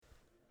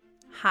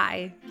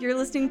Hi, you're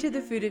listening to the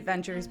Food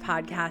Adventures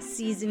Podcast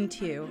Season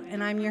 2,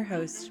 and I'm your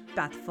host,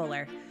 Beth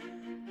Fuller.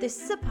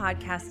 This is a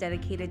podcast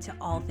dedicated to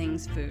all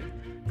things food,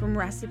 from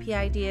recipe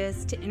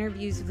ideas to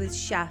interviews with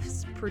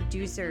chefs,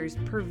 producers,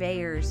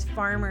 purveyors,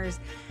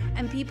 farmers,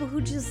 and people who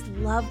just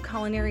love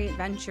culinary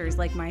adventures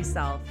like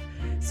myself.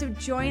 So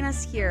join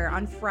us here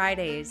on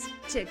Fridays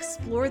to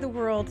explore the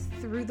world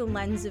through the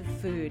lens of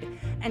food,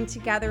 and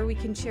together we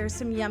can share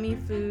some yummy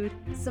food,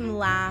 some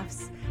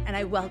laughs, and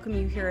I welcome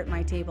you here at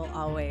my table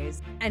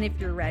always. And if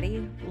you're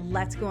ready,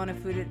 let's go on a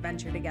food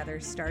adventure together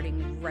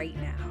starting right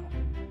now.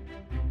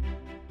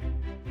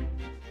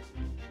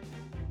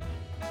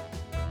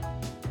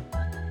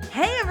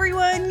 Hey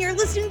everyone, you're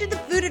listening to the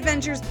Food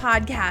Adventures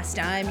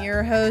Podcast. I'm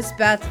your host,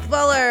 Beth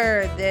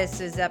Fuller. This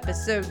is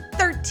episode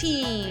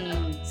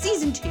 13,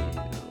 season 2.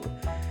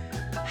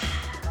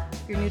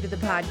 If you're new to the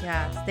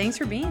podcast, thanks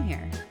for being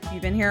here. If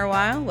you've been here a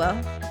while, well,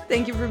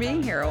 thank you for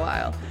being here a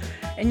while.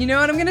 And you know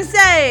what I'm going to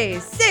say?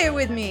 Say it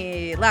with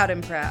me, loud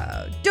and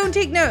proud. Don't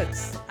take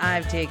notes.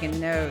 I've taken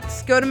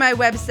notes. Go to my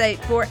website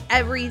for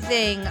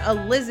everything,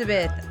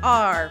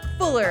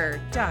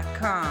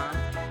 ElizabethRFuller.com.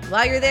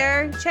 While you're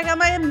there, check out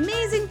my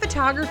amazing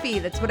photography.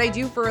 That's what I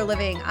do for a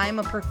living. I'm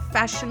a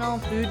professional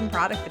food and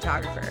product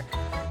photographer.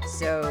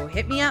 So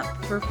hit me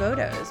up for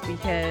photos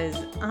because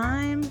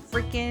I'm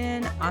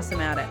freaking awesome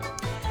at it.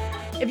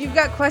 If you've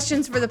got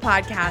questions for the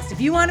podcast, if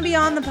you want to be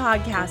on the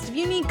podcast, if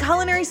you need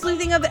culinary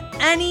sleuthing of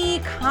any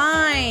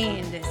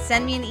kind,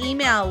 send me an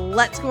email.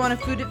 Let's go on a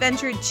food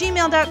adventure at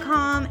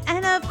gmail.com.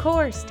 And of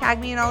course, tag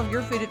me in all of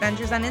your food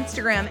adventures on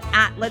Instagram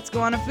at Let's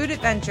Go On A Food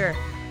Adventure.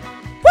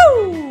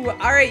 Woo!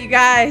 All right, you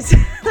guys,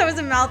 that was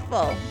a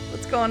mouthful.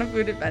 Let's go on a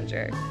food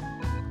adventure.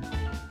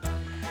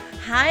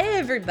 Hi,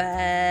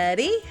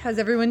 everybody. How's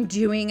everyone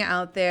doing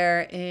out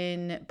there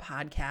in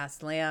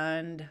podcast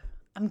land?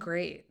 I'm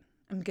great.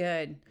 I'm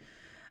good.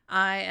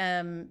 I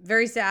am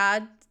very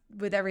sad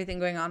with everything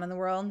going on in the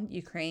world.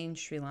 Ukraine,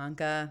 Sri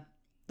Lanka,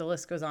 the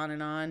list goes on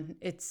and on.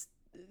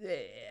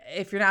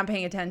 If you're not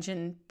paying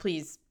attention,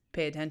 please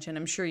pay attention.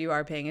 I'm sure you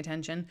are paying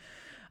attention.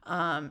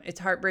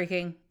 It's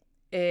heartbreaking.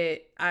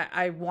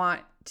 I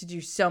want to do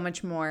so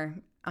much more.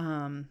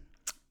 And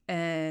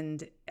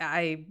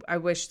I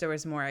wish there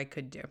was more I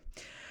could do.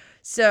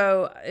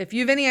 So if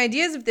you have any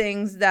ideas of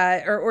things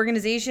that or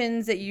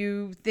organizations that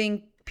you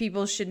think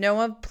people should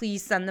know of,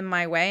 please send them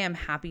my way. I'm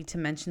happy to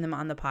mention them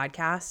on the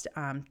podcast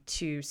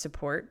to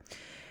support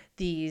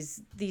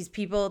these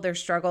people, their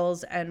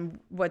struggles, and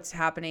what's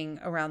happening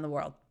around the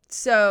world.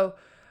 So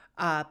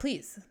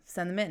please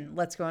send them in.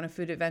 Let's go on a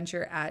food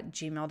adventure at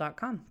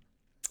gmail.com.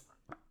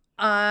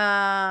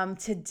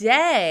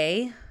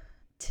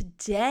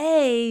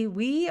 Today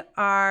we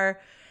are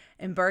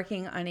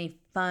embarking on a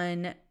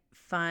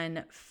fun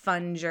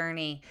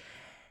journey.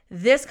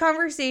 This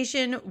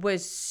conversation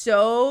was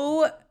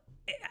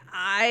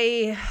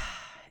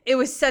it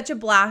was such a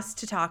blast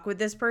to talk with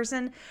this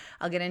person.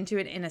 I'll get into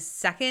it in a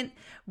second.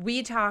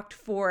 We talked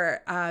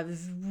for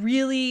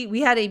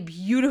we had a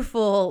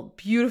beautiful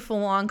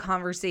long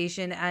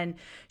conversation, and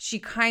she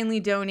kindly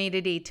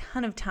donated a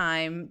ton of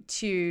time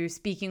to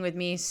speaking with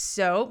me.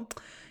 So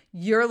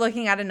you're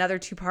looking at another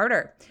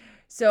 2-parter.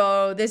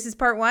 So this is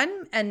part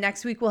 1, and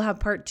next week we'll have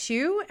part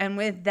 2. And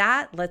with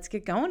that, let's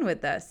get going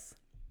with this.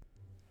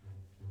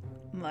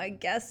 My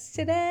guest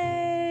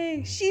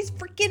today, she's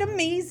freaking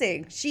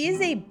amazing. She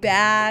is a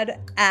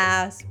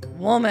badass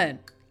woman.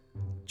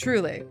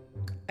 Truly,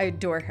 I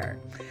adore her.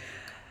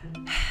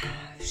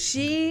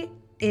 She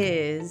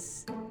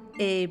is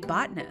a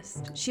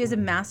botanist. She has a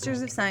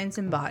master's of science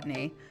in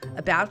botany,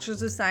 a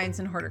bachelor's of science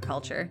in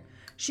horticulture.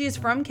 She is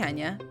from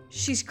Kenya.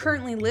 She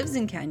currently lives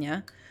in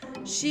Kenya.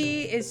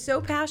 She is so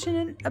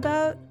passionate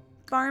about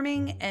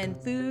farming and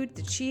food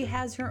that she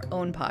has her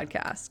own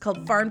podcast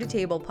called Farm to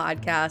Table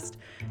Podcast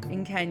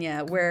in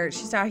Kenya, where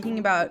she's talking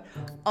about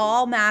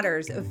all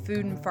matters of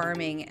food and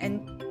farming.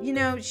 And you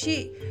know,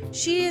 she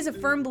is a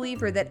firm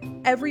believer that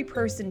every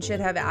person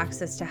should have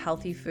access to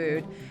healthy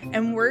food,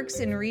 and works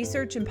in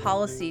research and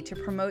policy to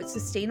promote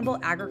sustainable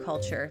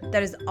agriculture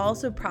that is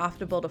also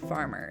profitable to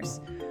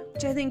farmers,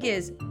 which I think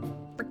is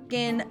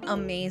freaking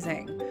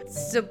amazing.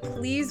 So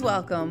please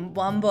welcome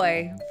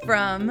Wambui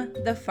from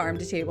the Farm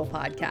to Table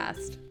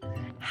podcast.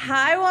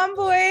 Hi,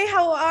 Wambui.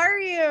 How are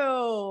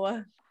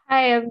you?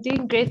 Hi, I'm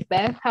doing great,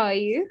 Beth. How are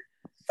you?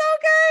 So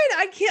good.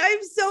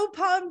 I'm so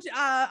pumped.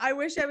 I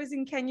wish I was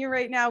in Kenya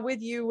right now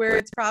with you, where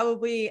it's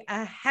probably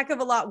a heck of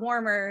a lot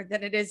warmer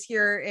than it is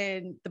here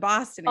in the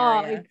Boston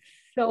area. Oh, it's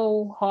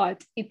so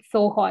hot. It's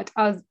so hot.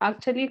 I was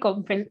actually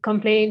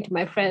complaining to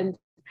my friend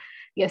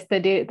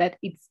yesterday that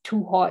it's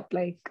too hot.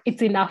 Like,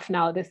 it's enough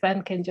now. The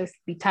sun can just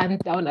be turned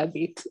down a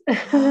bit.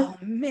 Oh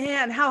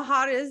man, how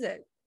hot is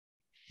it?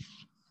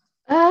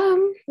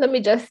 Let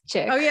me just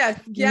check. Oh yeah.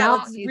 Now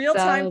Let's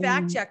real-time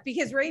fact check,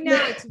 because right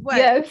now it's what?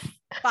 Yes.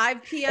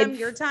 5 p.m.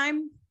 your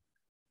time?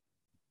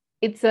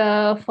 It's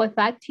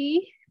 4:30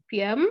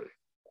 p.m.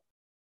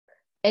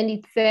 and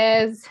it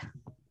says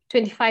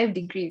 25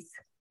 degrees.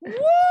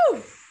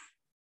 Woo!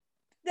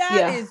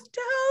 That is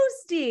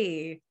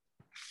toasty.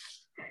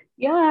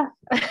 Yeah.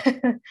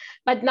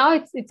 But now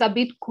it's a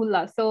bit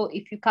cooler. So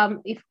if you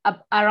come, if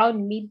up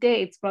around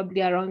midday, it's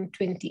probably around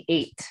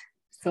 28.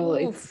 So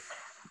it's Oof.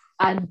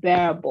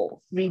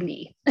 unbearable,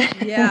 really.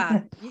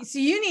 Yeah. So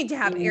you need to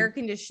have Mm. air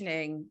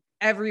conditioning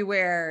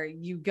everywhere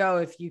you go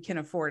if you can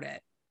afford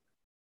it.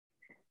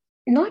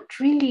 Not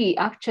really,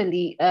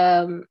 actually.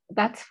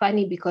 That's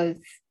funny because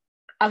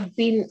I've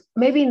been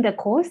maybe in the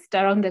coast,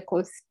 around the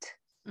coast,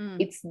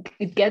 Mm.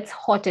 it gets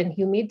hot and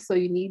humid, so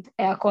you need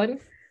aircon.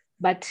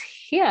 But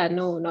here,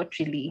 no, not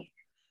really.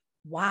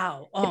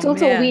 Wow. Oh It's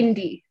also man.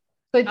 windy.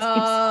 So it's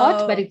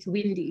hot, but Oh, it's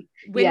windy.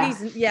 Yeah.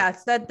 Wendy's.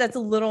 Yes, that's a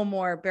little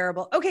more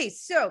bearable. Okay,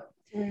 so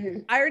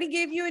Mhm. I already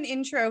gave you an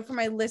intro for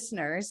my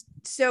listeners.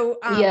 So,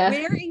 Yeah.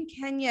 where in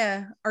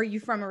Kenya are you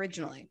from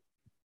originally?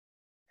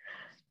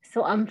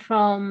 So I'm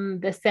from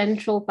the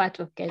central part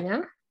of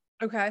Kenya.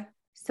 Okay.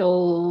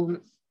 So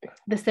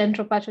the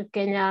central part of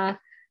Kenya,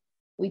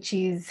 which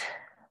is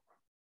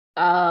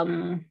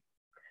um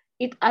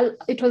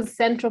it was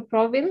Central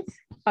Province,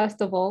 first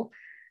of all.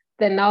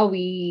 Then now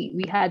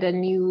we had a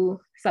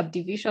new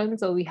subdivision,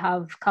 so we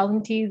have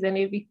counties and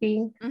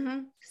everything. Mm-hmm.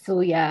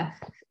 So yeah,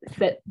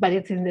 but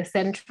it's in the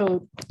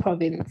Central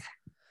Province.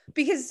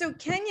 Because so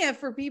Kenya,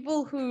 for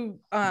people who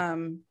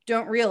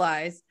don't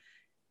realize,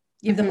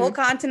 you have the whole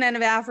Mm-hmm. continent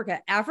of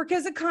Africa. Africa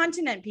is a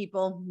continent,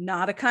 people,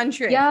 not a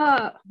country.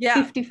 Yeah, Yeah,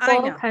 I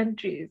 54 know.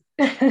 countries.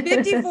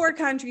 54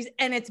 countries,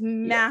 and it's Yeah,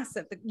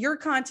 massive. Your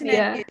continent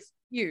yeah, is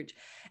huge.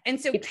 And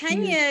so it's huge.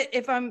 Kenya,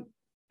 if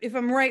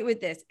I'm right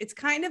with this, it's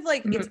kind of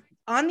like it's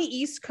on the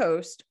east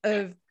coast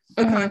of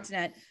the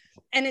continent,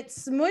 and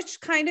it's smushed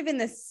kind of in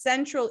the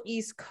central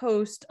east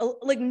coast,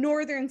 like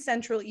northern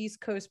central east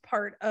coast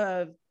part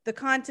of the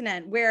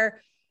continent,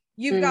 where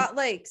you've got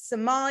like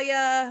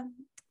Somalia,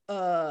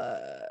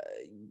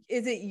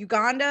 is it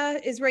Uganda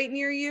is right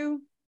near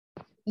you?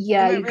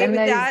 Yeah, Am I right Uganda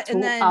with is that?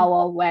 And to then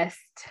our west.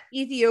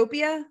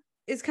 Ethiopia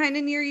is kind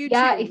of near you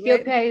Yeah, too, right?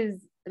 Ethiopia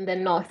is in the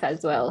north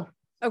as well.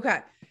 Okay.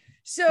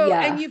 So, and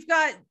Yeah. you've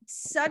got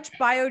such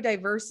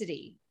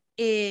biodiversity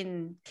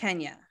in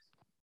Kenya.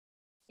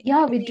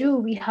 Yeah, I we mean, do.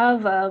 We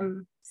have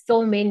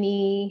so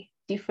many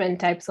different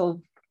types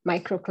of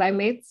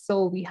microclimates.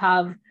 So we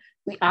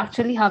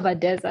actually have a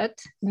desert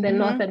in the mm-hmm,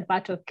 northern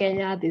part of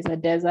Kenya. There's a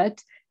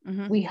desert.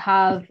 mm-hmm, We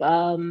have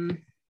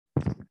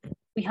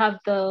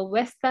the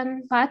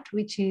western part,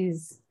 which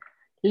is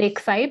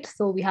lakeside.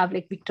 So we have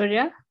Lake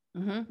Victoria,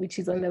 mm-hmm. which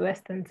is on the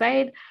western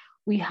side.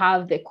 We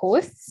have the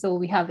coast. So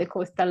we have the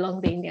coast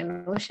along the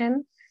Indian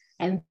Ocean.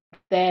 And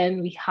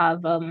then we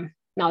have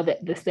now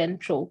the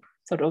central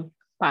sort of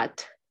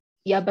part.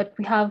 Yeah, but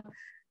we have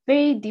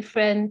very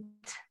different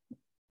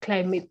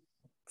climates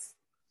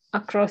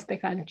across the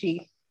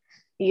country.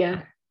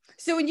 Yeah.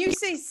 So when you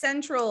say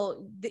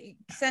central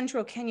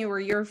Kenya, where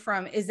you're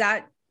from, is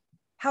that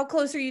how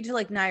close are you to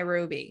like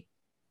Nairobi?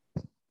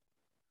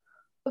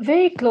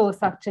 Very close,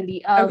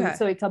 actually. Okay.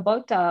 So it's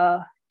about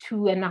a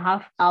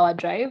 2.5 hour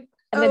drive.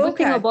 And the Oh, good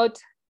thing okay.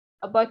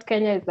 about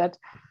Kenya is that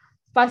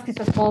first, it's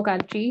a small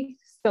country,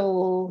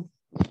 so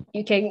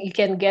you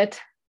can get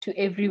to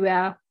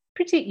everywhere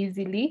pretty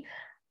easily.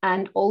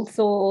 And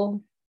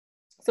also,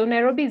 so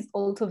Nairobi is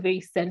also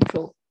very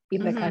central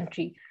in the Mm-hmm.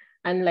 country.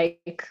 And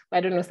like,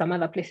 I don't know, some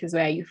other places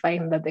where you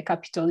find that the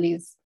capital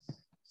is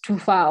too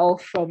far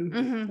off from,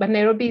 Mm-hmm. but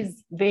Nairobi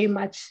is very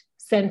much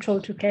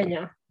central to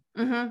Kenya.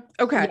 Mm-hmm.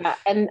 Okay. Yeah.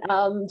 And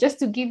just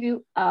to give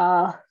you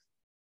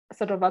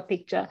sort of a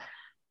picture,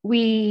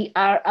 we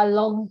are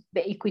along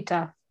the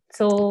equator.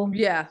 So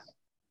Yeah.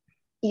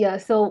 yeah,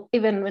 so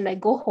even when I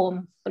go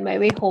home, on my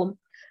way home,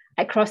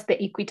 I cross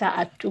the equator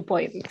at 2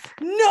 points.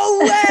 No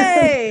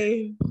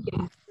way.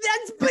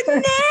 That's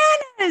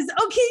bananas.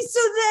 Okay, so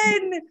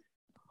then,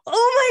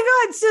 oh my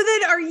God. So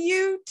then are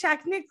you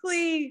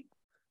technically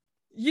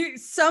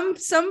some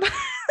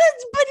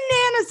that's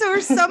bananas. So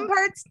are some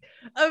parts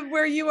of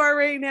where you are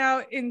right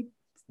now in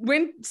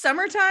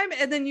summertime,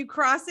 and then you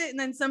cross it, and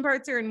then some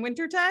parts are in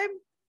wintertime?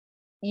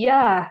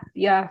 Yeah,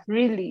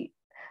 really.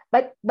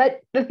 But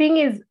the thing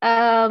is,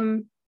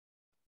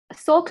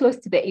 so close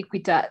to the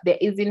equator, there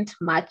isn't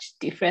much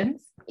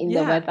difference in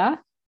the weather.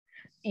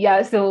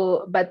 Yeah,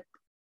 so but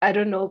I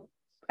don't know.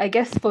 I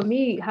guess for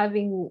me,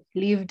 having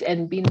lived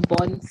and been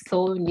born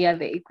so near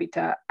the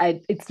equator,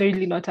 it's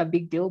really not a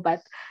big deal,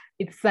 but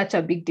it's such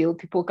a big deal.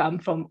 People come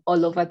from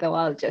all over the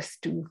world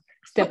just to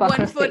step Put one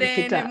across foot the in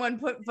equator. and one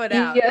foot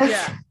out.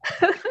 Yes.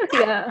 Yeah.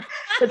 Yeah.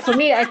 But for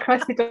me, I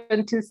cross it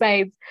on two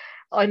sides.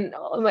 On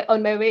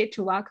my way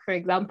to work, for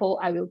example,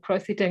 I will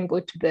cross it and go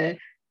to the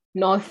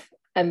north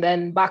and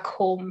then back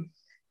home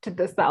to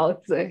the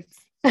south. So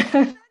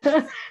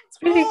it's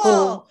pretty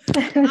cool.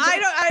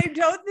 I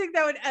don't think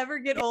that would ever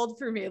get old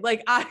for me.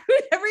 Like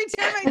every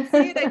time I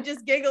see it, I'd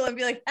just giggle and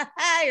be like,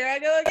 here I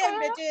go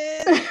again,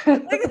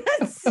 bitches. Like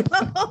that's so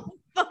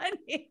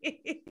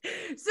funny.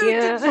 So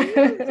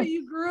Yeah.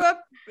 you grew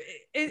up,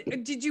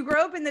 did you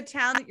grow up in the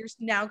town that you're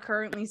now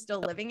currently still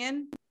living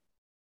in?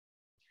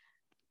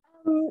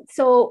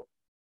 So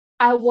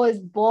I was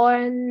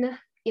born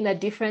in a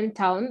different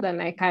town than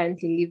I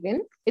currently live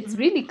in. It's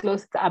really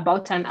close, to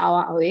about an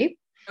hour away.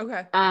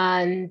 Okay.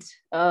 And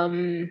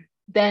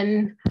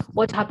then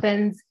what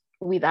happens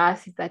with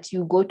us is that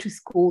you go to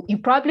school, you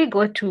probably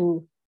go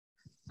to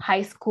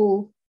high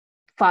school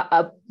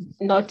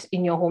not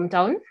in your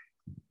hometown,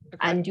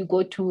 and you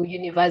go to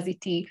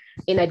university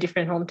in a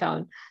different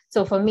hometown.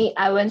 So for me,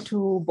 I went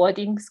to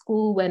boarding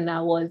school when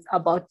I was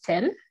about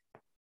 10,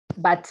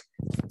 but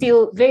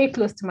still very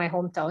close to my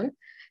hometown.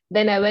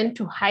 Then I went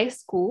to high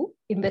school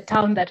in the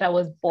town that I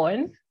was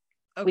born,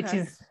 which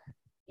is,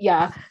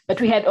 but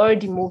we had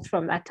already moved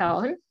from that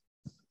town.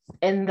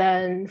 And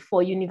then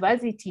for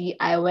university,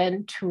 I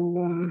went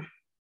to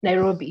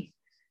Nairobi.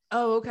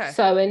 Oh, okay.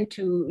 So I went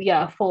to,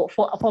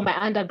 for my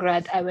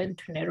undergrad, I went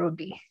to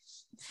Nairobi.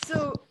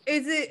 So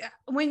is it,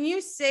 when you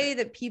say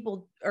that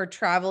people are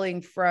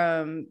traveling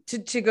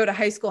to go to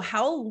high school,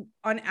 how,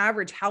 on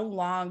average, how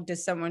long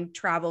does someone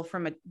travel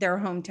from their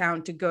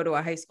hometown to go to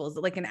a high school? Is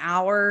it like an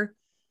hour,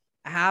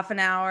 a half an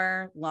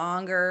hour,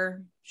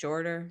 longer,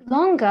 shorter?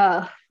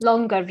 Longer,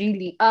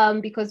 really.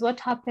 Because what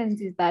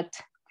happens is that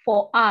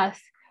for us,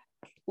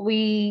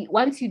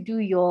 once you do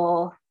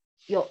your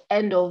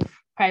end of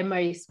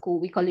primary school,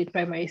 we call it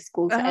primary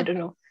school. So I don't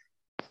know.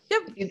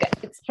 Yep. You guys,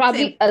 it's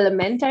probably same.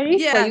 Elementary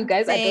for you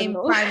guys. Same, I don't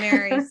know.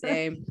 Primary,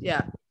 same.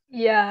 Yeah.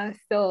 Yeah.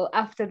 So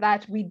after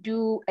that, we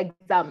do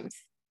exams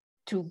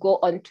to go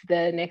on to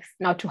the next,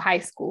 now to high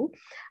school.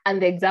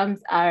 And the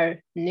exams are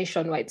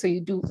nationwide. So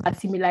you do a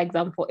similar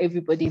exam for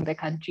everybody in the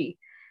country.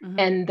 Mm-hmm.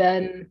 And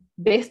then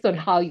based on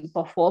how you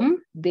perform,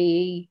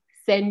 they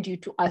send you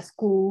to a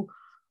school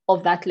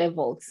of that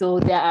level. So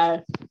there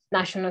are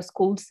national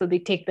schools, so they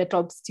take the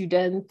top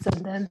students,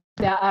 and then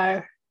there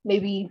are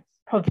maybe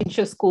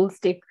provincial schools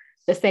take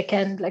the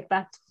second, like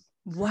that.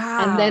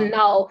 Wow. And then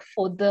now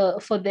for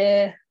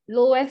the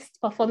lowest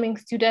performing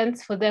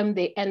students, for them,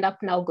 they end up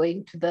now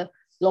going to the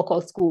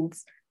local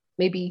schools,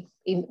 maybe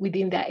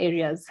within their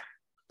areas.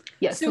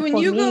 Yeah. So when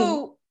you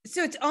go,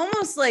 so it's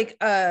almost like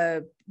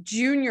a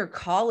junior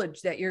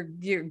college that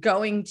you're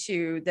going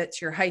to,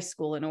 that's your high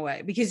school in a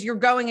way, because you're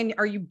going, and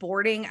are you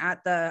boarding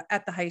at the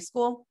high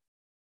school?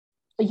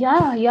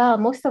 Yeah.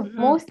 Most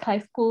high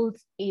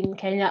schools in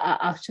Kenya are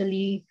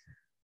actually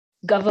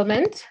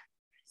government.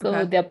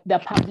 So they're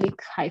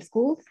public high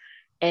schools.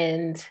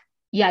 And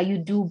you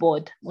do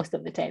board most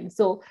of the time.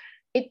 So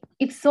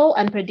it's so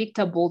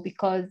unpredictable,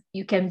 because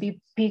you can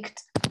be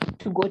picked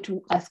to go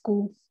to a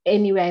school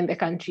anywhere in the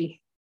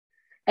country,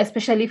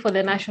 especially for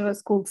the national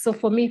schools. So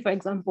for me, for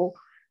example,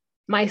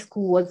 my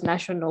school was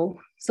national.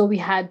 So we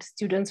had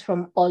students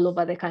from all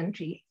over the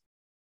country.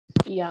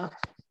 Yeah.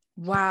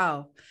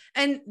 Wow.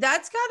 And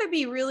that's got to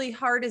be really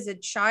hard as a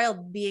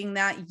child, being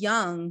that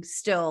young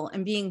still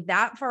and being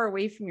that far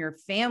away from your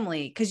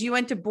family, because you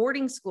went to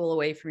boarding school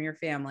away from your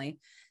family.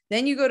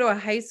 Then you go to a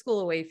high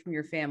school away from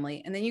your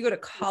family, and then you go to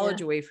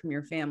college away from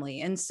your family.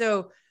 And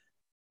so,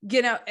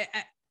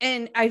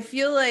 and I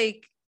feel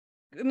like,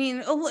 I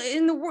mean,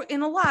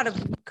 in a lot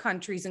of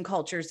countries and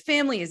cultures,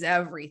 family is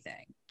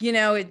everything,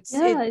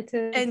 it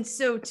is. And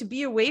so to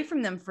be away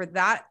from them for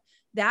that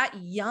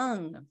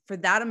young, for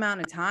that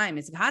amount of time,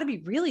 it's got to be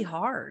really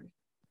hard.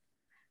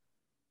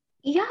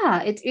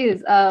 Yeah, it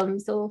is.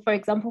 So for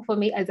example, for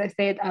me, as I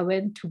said, I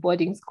went to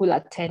boarding school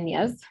at 10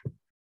 years.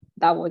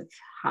 That was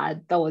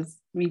hard. That was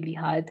really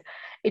hard.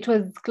 It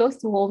was close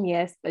to home,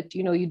 yes, but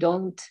you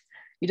don't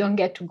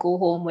get to go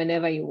home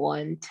whenever you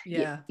want.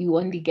 Yeah. You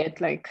only get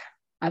like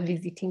a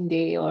visiting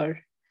day or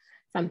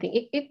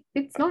something.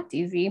 It's not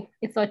easy.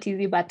 It's not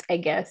easy, but I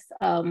guess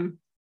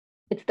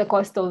it's the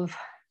cost of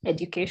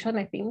education,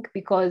 I think,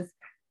 because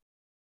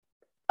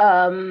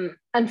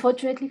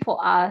unfortunately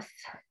for us,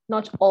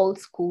 not all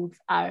schools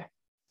are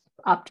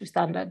up to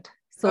standard.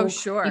 So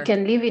you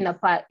can live in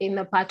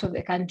a part of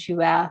the country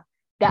where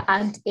there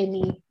aren't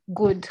any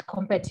good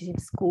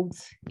competitive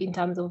schools in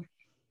terms of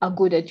a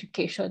good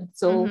education.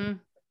 So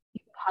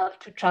you have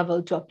to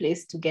travel to a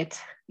place to get,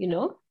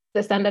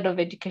 the standard of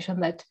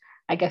education that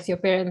I guess your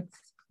parents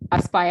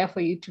aspire for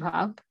you to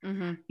have.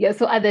 Mm-hmm. Yeah.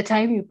 So at the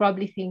time you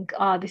probably think,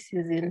 this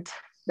isn't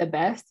the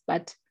best,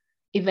 but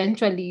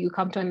eventually you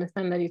come to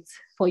understand that it's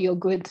for your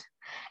good.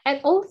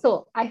 And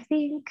also, I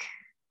think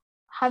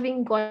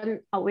having gone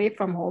away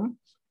from home,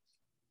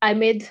 I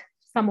made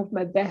some of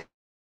my best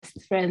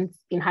friends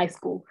in high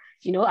school.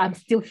 I'm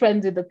still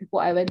friends with the people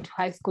I went to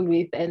high school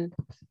with, and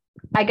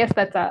I guess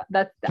that's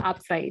the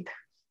upside.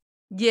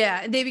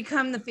 Yeah, they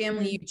become the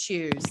family you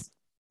choose,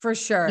 for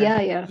sure.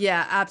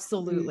 Yeah,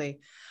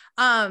 absolutely.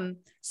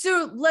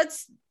 So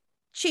let's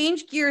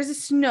change gears a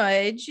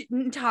smudge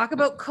and talk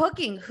about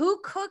cooking. Who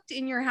cooked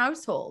in your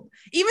household?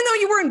 Even though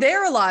you weren't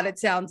there a lot, it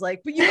sounds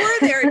like, but you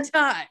were there at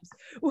times.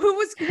 Who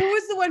was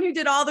the one who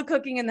did all the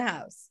cooking in the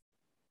house?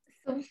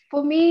 So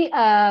for me,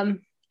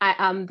 I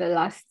am the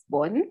last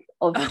born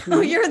of two.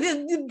 Oh, you're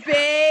the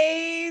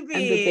baby.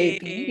 I'm the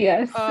baby,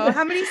 yes. Oh,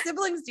 how many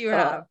siblings do you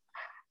have?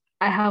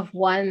 I have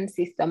one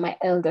sister, my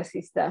elder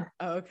sister.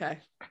 Oh, okay.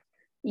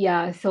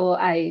 Yeah, so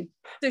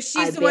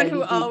she's the one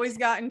who always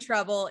got in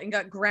trouble and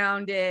got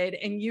grounded,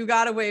 and you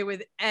got away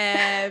with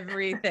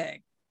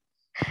everything.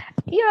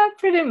 Yeah,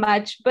 pretty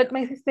much. But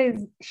my sister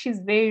she's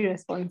very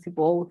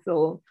responsible.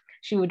 So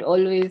she would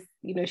always,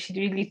 she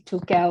really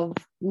took care of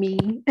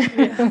me.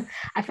 Yeah.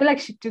 I feel like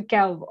she took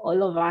care of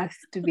all of us,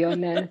 to be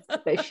honest.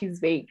 But she's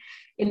very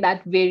in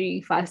that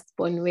very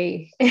fast-born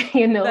way,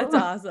 That's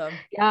awesome.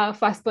 Yeah,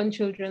 fast-born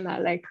children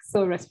are like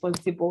so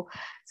responsible.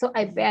 So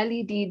I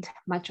barely did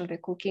much of the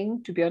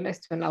cooking, to be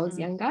honest, when I was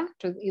younger.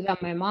 It was either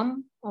my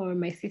mom or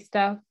my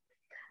sister.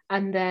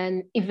 And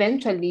then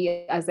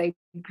eventually, as I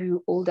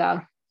grew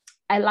older,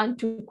 I learned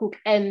to cook.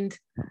 And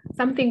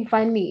something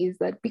funny is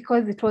that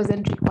because it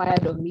wasn't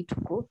required of me to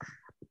cook,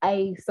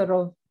 I sort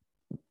of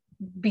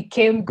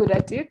became good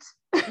at it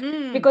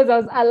because I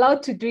was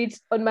allowed to do it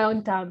on my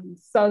own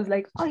terms. So I was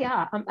like, oh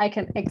yeah, I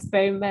can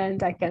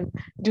experiment, I can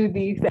do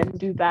this and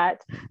do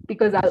that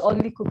because I'll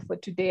only cook for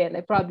today and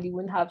I probably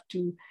wouldn't have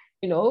to,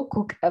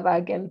 cook ever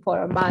again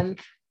for a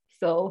month.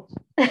 So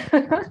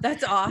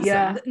that's awesome.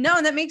 Yeah.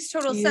 No, that makes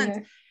total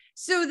sense.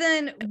 So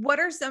then what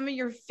are some of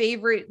your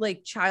favorite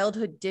like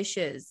childhood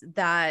dishes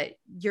that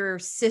your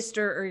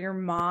sister or your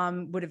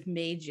mom would have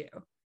made you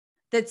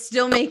that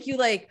still make you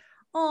like,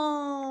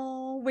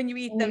 oh, when you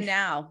eat them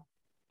now?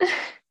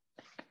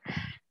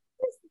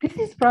 This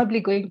is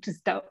probably going to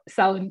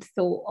sound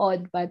so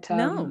odd, but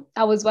no,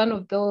 I was one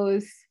of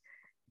those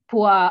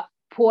poor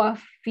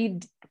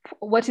feed.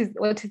 What is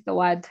the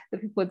word? The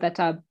people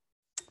that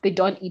they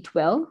don't eat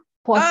well.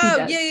 Poor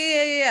feeders.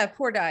 Yeah.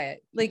 Poor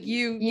diet. Like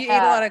you ate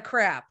a lot of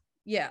crap.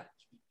 Yeah.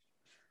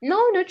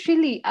 No, not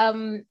really.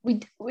 We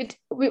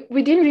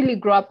didn't really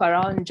grow up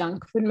around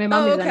junk food. My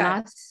mom is a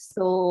nurse,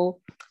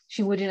 so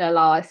she wouldn't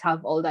allow us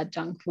have all that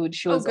junk food.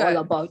 She was all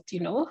about,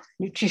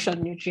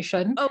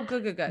 nutrition. Oh,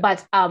 good.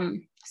 But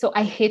so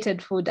I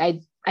hated food.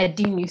 I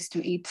didn't used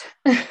to eat.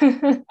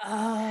 Oh,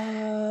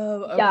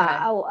 okay.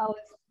 Yeah,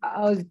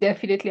 I was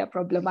definitely a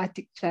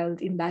problematic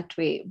child in that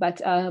way. But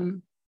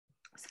so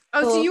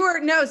you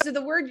were so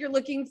the word you're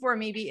looking for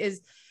maybe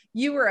is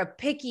you were a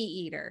picky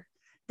eater.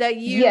 That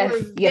you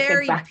were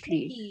very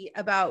picky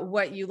about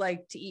what you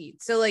like to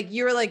eat. So like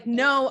you were like,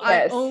 no,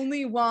 I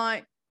only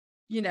want,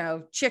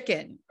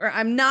 chicken, or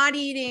I'm not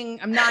eating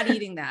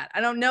that.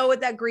 I don't know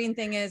what that green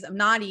thing is. I'm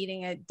not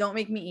eating it. Don't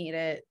make me eat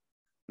it.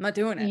 I'm not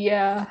doing it.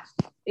 Yeah,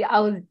 I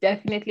was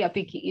definitely a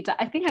picky eater.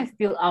 I think I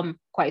still am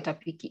quite a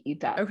picky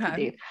eater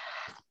today.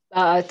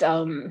 But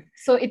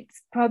so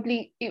it's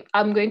probably, if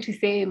I'm going to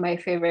say my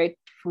favorite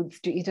foods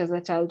to eat as a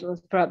child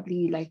was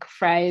probably like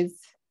fries.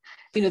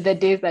 The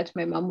days that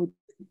my mom would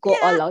go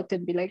all out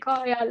and be like,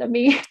 oh yeah, let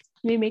me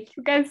make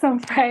you guys some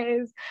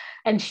fries,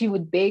 and she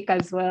would bake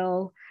as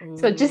well. Ooh.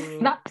 So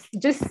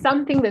just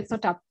something that's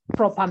not a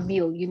proper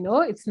meal,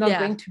 it's not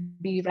going to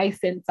be rice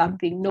and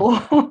something.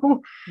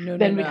 No.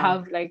 Then we'd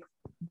have like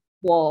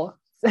war.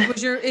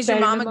 Is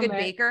your mom a good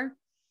baker?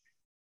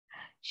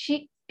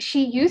 She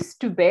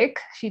used to bake.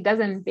 She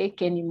doesn't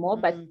bake anymore,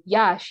 but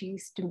yeah, she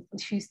used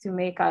to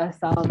make us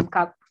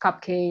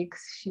cupcakes.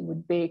 She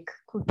would bake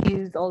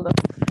cookies, all those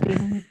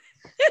things.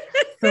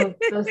 So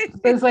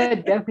those were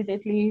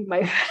definitely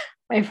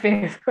my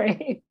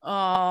favorite.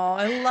 Oh,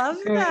 I love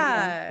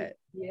that.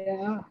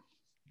 Yeah.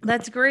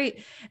 That's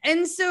great.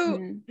 And so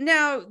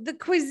now the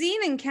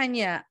cuisine in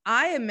Kenya,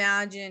 I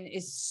imagine,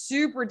 is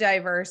super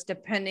diverse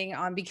depending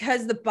on,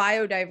 because the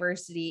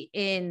biodiversity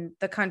in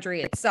the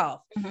country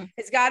itself,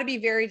 it's got to be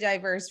very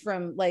diverse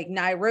from like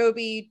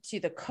Nairobi to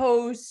the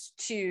coast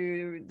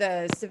to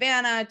the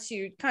savannah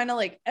to kind of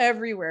like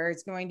everywhere.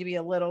 It's going to be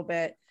a little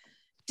bit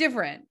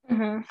different.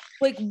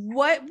 Like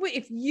what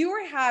if you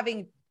were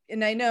having,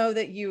 and I know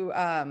that you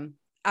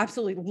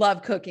absolutely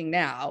love cooking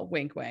now,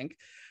 wink wink,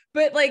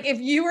 but like if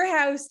you were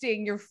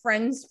hosting your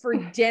friends for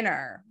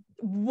dinner,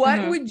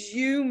 what would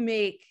you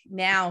make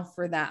now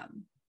for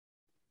them?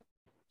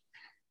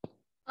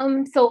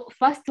 So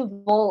first of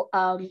all,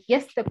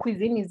 yes, the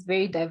cuisine is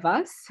very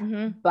diverse,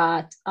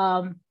 but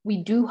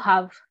we do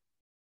have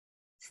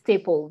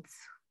staples.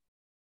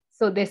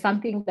 So there's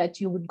something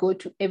that you would go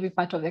to every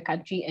part of the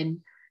country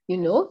and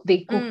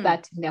they cook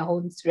that in their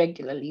homes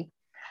regularly.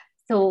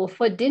 So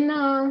for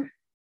dinner,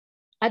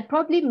 I'd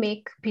probably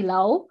make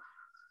pilau.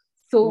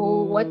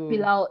 So what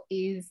pilau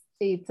is,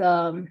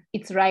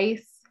 it's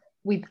rice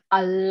with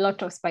a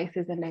lot of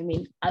spices, and I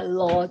mean a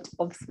lot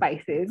of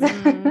spices,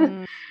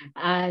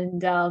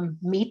 and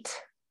meat.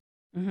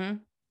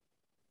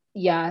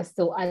 Yeah,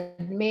 so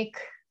I'd make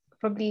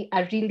probably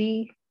a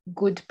really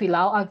good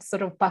pilau. I've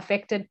sort of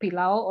perfected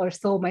pilau, or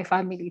so my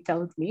family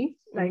tells me,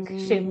 like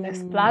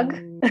shameless plug.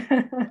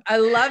 I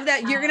love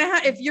that. You're gonna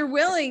have, if you're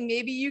willing,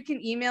 maybe you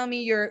can email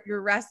me your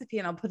recipe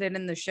and I'll put it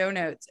in the show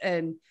notes,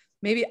 and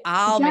maybe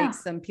I'll make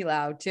some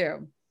pilau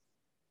too.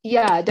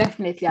 Yeah,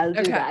 definitely, I'll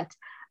do that.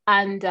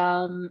 And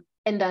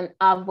an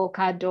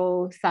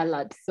avocado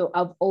salad. So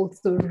I've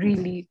also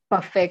really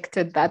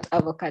perfected that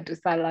avocado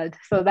salad.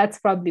 So that's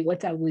probably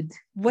what I would.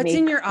 What's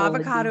in your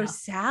avocado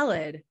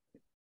salad?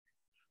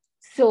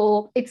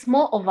 So it's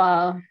more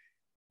of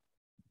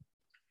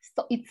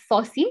it's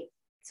saucy.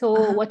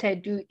 So what I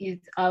do is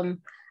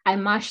I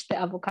mash the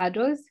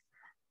avocados,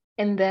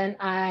 and then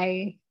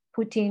I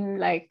put in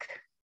like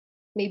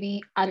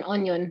maybe an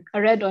onion,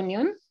 a red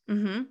onion,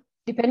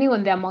 depending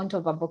on the amount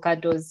of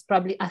avocados,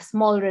 probably a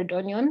small red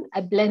onion.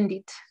 I blend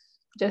it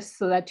just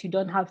so that you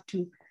don't have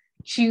to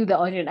chew the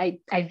onion. I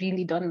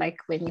really don't like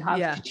when you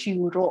have to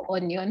chew raw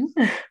onion.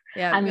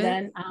 Yeah. And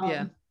then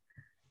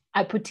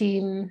I put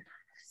in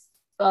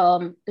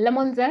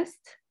lemon zest.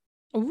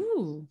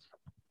 Ooh.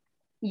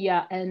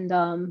 Yeah,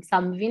 and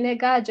some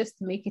vinegar just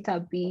to make it a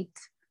bit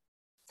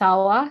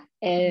sour,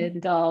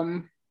 and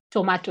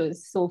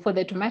tomatoes. So for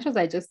the tomatoes,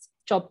 I just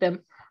chop them,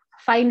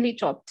 finely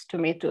chopped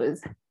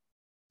tomatoes.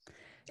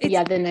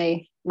 Then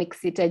I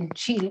mix it and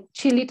chill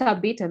it a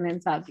bit and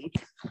then serve it.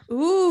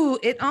 Ooh,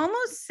 it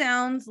almost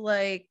sounds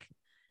like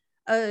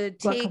a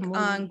take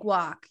on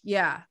guac.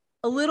 Yeah,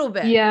 a little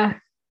bit. Yeah,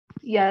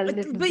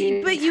 but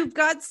you've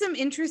got some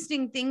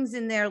interesting things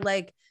in there,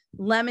 like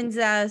lemon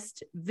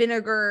zest,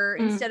 vinegar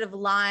instead of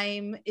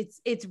lime.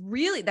 It's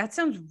really, that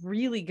sounds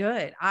really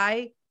good.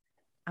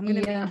 I'm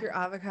gonna make your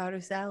avocado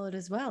salad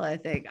as well. I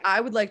think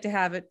I would like to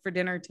have it for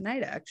dinner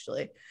tonight,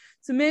 actually.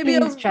 So maybe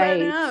I'll try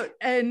it out.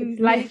 And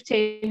it's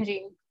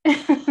life-changing.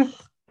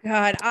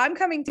 God, I'm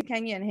coming to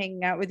Kenya and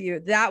hanging out with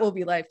you. That will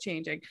be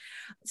life-changing.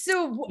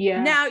 So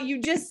now,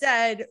 you just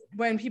said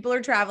when people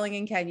are traveling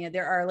in Kenya,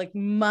 there are like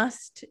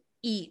must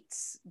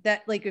eats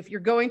that, like, if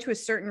you're going to a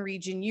certain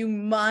region, you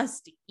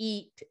must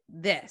eat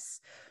this.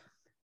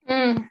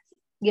 I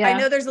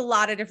know there's a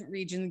lot of different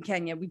regions in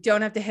Kenya. We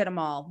don't have to hit them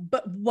all,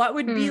 but what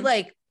would be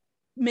like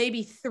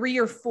maybe 3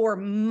 or 4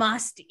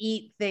 must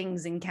eat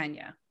things in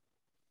Kenya?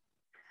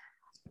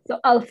 So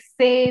I'll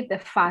say the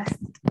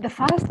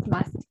first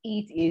must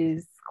eat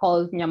is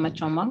called nyama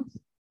choma.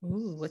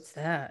 Ooh, what's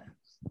that?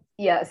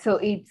 Yeah, so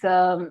it's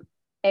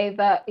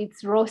either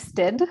it's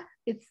roasted.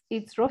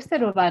 It's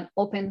roasted over an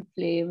open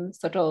flame,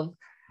 sort of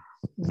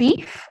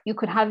beef. You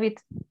could have it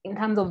in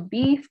terms of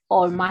beef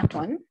or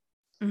mutton.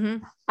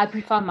 I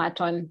prefer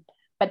mutton,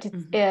 but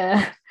it's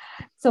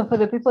so for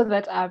the people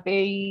that are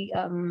very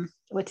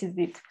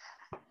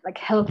like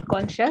health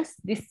conscious,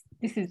 this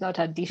is not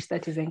a dish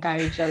that is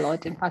encouraged a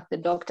lot. In fact, the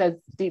doctors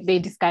they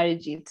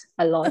discourage it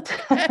a lot.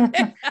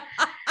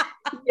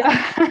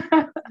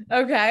 Yeah.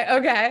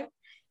 Okay.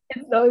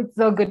 It's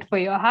so good for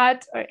your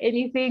heart or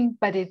anything,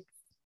 but it's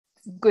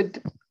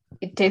good.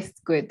 It tastes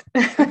good.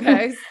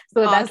 Okay.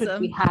 So awesome. That's what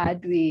we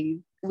had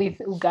with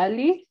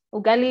ugali.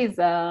 Ugali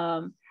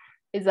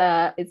is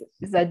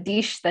a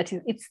dish that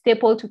it's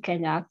staple to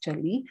Kenya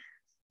actually.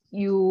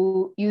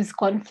 You use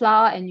corn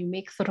flour and you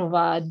make sort of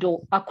a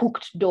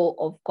cooked dough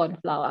of corn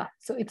flour.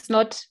 So it's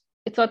not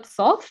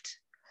soft,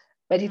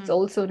 but it's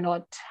also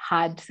not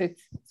hard. So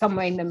it's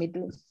somewhere in the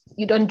middle.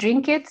 You don't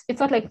drink it. It's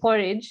not like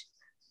porridge.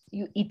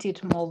 You eat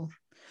it more.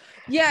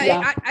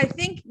 Yeah. I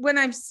think when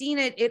I've seen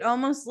it, it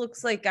almost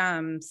looks like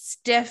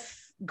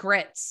stiff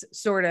grits,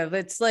 sort of.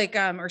 It's like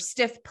or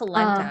stiff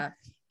polenta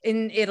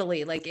in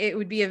Italy. Like it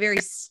would be a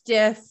very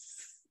stiff.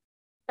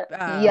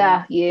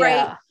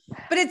 Right.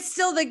 But it's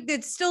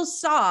still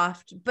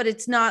soft, but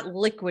it's not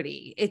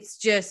liquidy. It's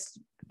just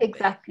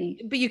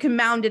exactly. But you can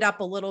mound it up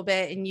a little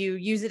bit and you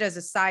use it as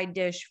a side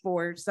dish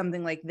for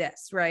something like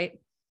this, right?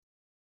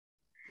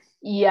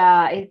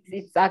 Yeah,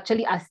 it's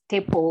actually a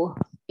staple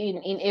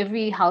in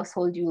every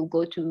household you will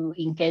go to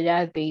in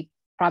Kenya. They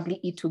probably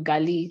eat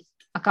ugali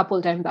a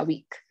couple times a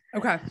week.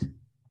 Okay.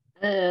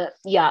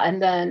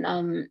 And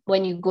then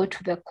when you go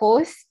to the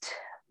coast,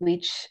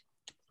 which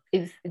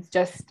is it's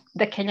just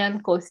the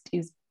Kenyan coast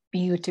is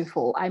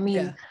beautiful. I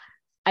mean,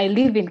 I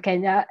live in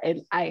Kenya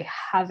and I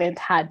haven't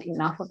had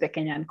enough of the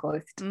Kenyan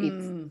coast.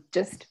 It's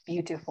just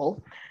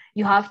beautiful.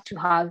 You have to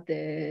have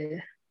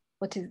the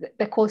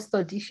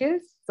coastal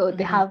dishes. So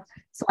they have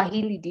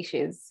Swahili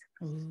dishes.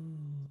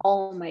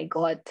 Oh my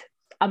God.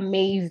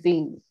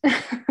 Amazing.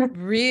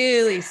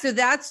 Really? So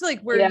that's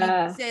like where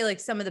you say like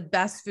some of the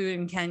best food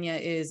in Kenya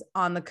is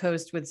on the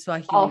coast with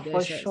Swahili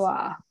dishes.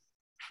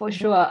 For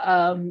sure.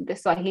 The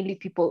Swahili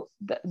people,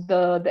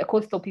 the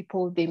coastal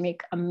people, they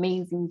make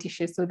amazing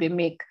dishes. So they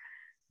make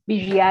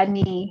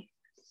biryani,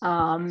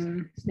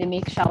 they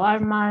make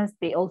shawarmas,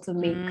 they also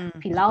make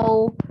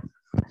pilau.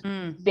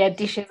 Their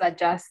dishes are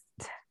just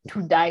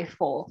to die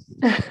for.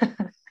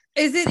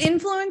 Is it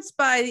influenced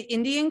by the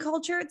Indian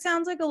culture? It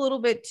sounds like a little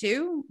bit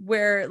too,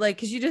 where like,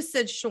 because you just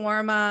said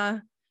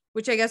shawarma,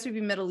 which I guess would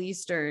be Middle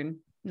Eastern,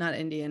 not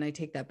Indian. I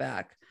take that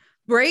back.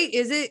 Right?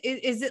 Is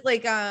it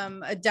like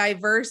a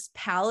diverse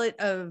palette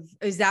of?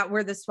 Is that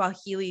where the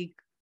Swahili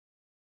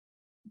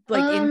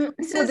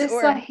influences? So the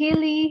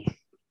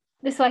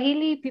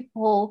Swahili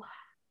people,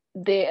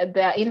 their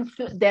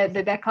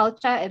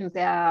culture and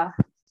their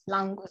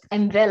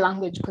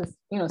language, because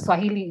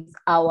Swahili is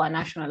our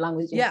national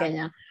language in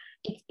Kenya.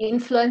 It's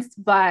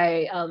influenced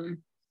by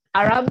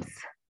Arabs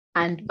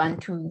and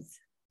Bantus.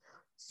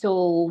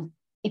 So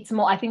it's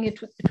more, I think it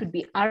would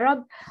be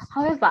Arab.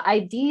 However,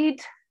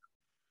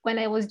 when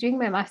I was doing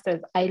my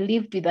master's, I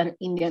lived with an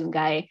Indian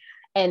guy,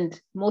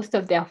 and most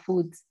of their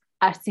foods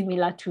are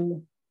similar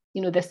to,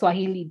 the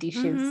Swahili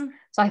dishes.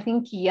 So I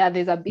think,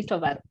 there's a bit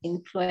of an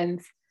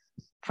influence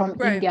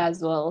from India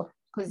as well,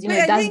 because,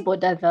 it does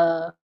border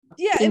the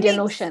Indian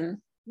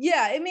Ocean.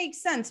 Yeah, it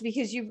makes sense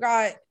because you've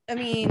got, I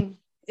mean,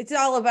 it's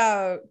all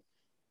about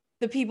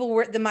the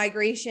people, the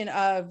migration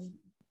of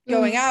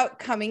going out,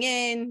 coming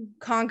in,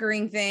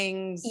 conquering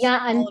things.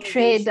 Yeah, and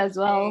trade as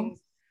well,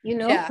 things.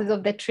 because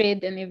of the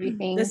trade and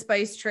everything. The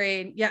spice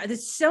trade. Yeah,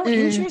 it's so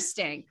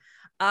interesting.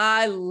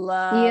 I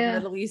love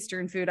Middle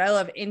Eastern food. I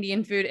love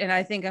Indian food. And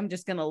I think I'm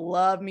just going to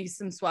love me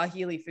some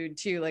Swahili food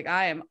too. Like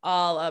I am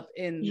all up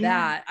in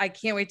that. I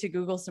can't wait to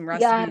Google some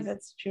recipes. Yeah,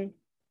 that's true.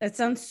 That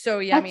sounds so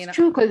yummy. That's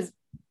true because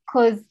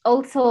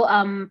also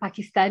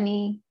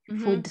Pakistani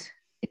food,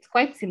 it's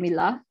quite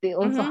similar. They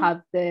also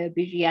have the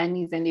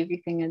biryanis and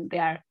everything, and they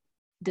are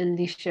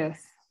delicious.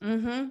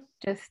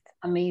 Just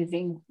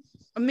amazing.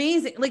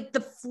 Like the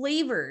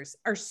flavors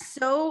are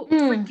so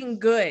freaking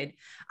good.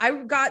 I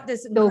got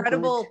this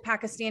incredible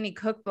Pakistani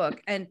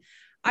cookbook and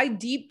I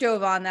deep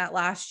dove on that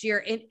last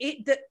year, and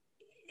it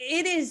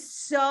is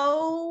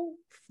so,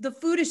 the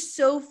food is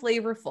so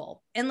flavorful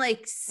and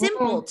like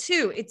simple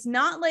too. It's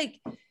not like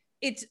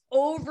it's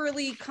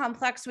overly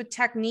complex with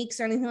techniques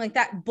or anything like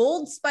that.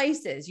 Bold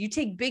spices, you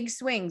take big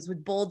swings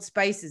with bold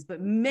spices, but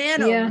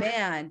man, oh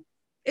man,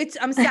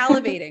 I'm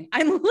salivating.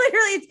 I'm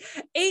literally,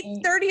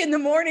 it's 8:30 in the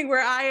morning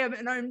where I am,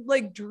 and I'm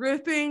like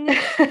dripping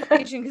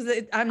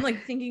because I'm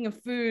like thinking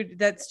of food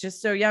that's just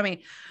so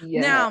yummy.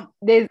 Now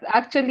there's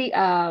actually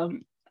a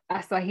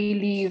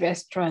Swahili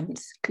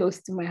restaurant close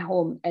to my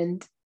home,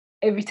 and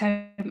every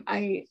time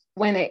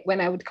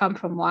when I would come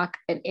from work,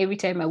 and every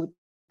time I would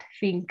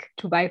think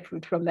to buy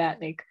food from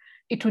that, like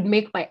it would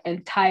make my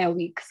entire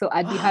week. So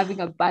I'd be having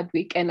a bad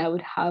week and I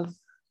would have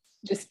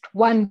just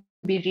one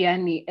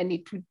biryani and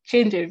it would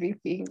change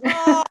everything.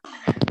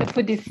 The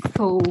food is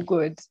so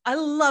good. I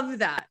love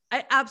that.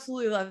 I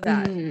absolutely love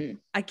that.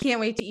 I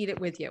can't wait to eat it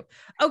with you.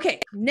 Okay,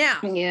 now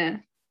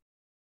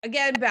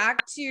again,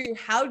 back to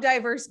how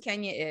diverse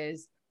Kenya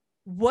is.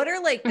 What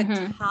are like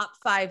the top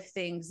 5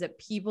 things that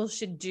people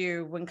should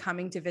do when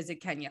coming to visit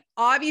Kenya?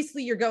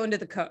 Obviously you're going to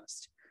the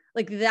coast.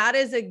 Like that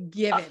is a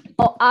given.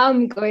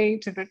 I'm going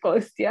to the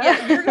coast.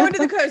 Yeah, you're going to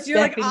the coast. You're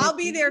like, I'll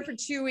be there for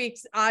 2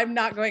 weeks. I'm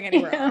not going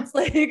anywhere else.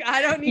 Like,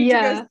 I don't need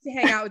to go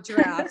hang out with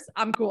giraffes.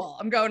 I'm cool.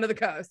 I'm going to the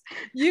coast.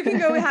 You can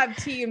go have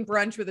tea and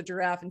brunch with a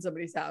giraffe in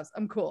somebody's house.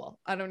 I'm cool.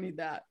 I don't need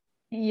that.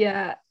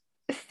 Yeah.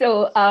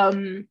 So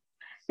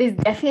there's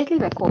definitely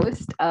the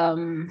coast.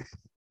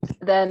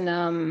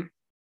 Then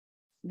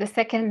the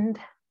second,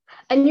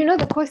 and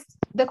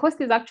the coast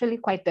is actually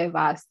quite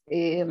diverse.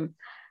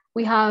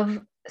 We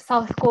have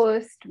South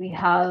Coast, we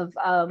have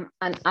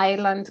an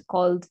island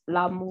called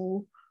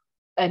Lamu,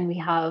 and we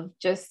have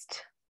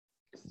just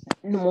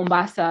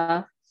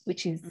Mombasa,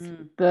 which is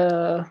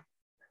I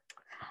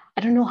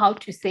don't know how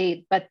to say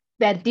it, but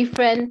they're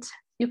different.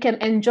 You can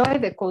enjoy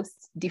the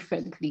coast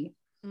differently.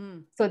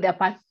 So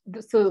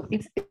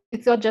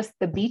it's not just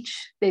the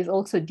beach. There's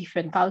also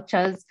different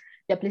cultures.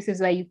 There are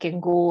places where you can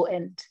go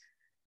and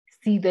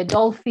see the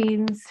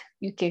dolphins.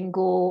 You can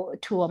go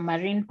to a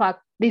marine park.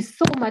 There's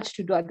so much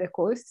to do at the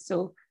coast.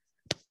 So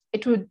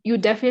you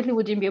definitely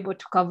wouldn't be able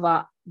to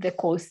cover the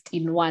coast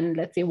in one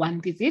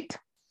visit.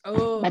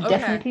 But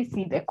definitely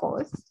see the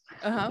coast.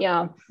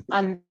 Yeah.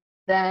 And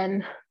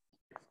then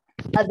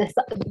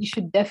you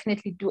should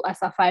definitely do a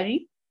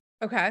safari.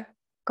 Okay.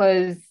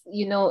 Because,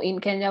 in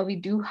Kenya, we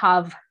do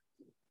have,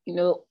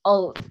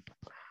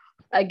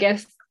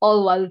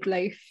 all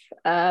wildlife.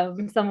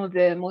 Some of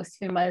the most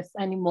famous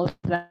animals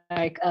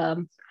like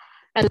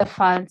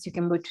elephants, you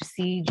can go to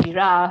see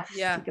giraffes,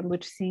 you can go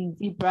to see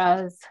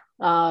zebras,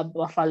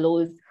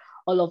 buffaloes,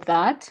 all of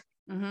that.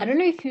 I don't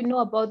know if you know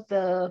about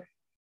the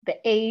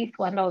 8th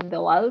wonder of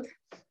the world,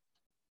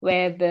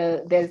 where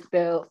there's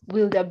the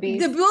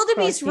wildebeest. The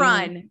wildebeest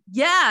run.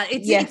 Yeah,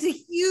 it's a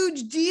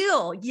huge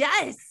deal.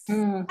 Yes.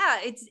 Yeah,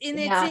 it's in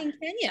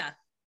Kenya.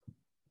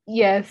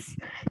 Yes,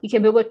 you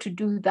can be able to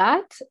do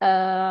that.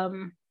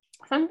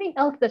 Something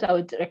else that I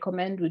would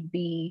recommend would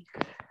be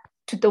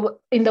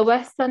in the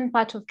western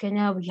part of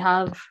Kenya, we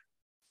have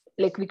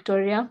Lake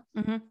Victoria.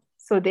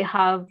 So they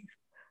have,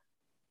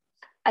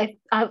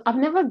 I've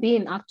never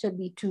been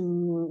actually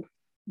to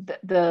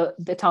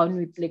the town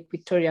with Lake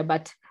Victoria,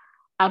 but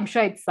I'm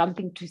sure it's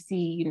something to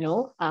see,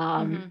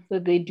 So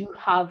they do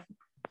have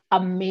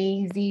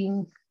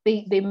amazing,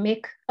 they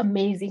make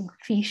amazing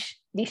fish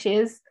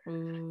dishes.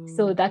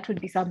 So that would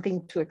be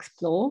something to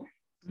explore.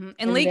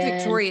 And Lake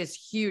Victoria is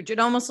huge. It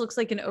almost looks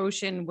like an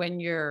ocean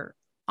when you're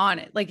on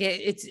it. Like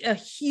it's a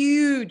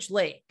huge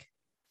lake.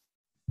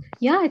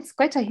 Yeah, it's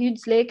quite a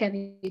huge lake,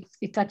 and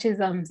it touches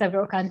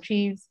several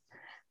countries.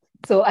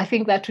 So I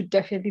think that would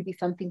definitely be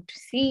something to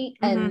see.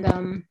 And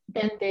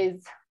then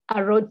there's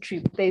a road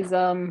trip. There's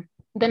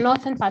the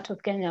northern part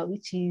of Kenya,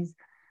 which is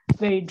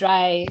very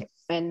dry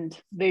and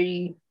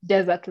very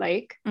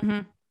desert-like.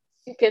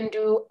 You can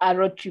do a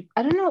road trip.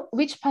 I don't know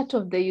which part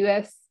of the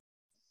US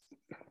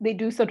they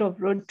do sort of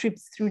road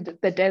trips through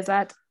the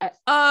desert.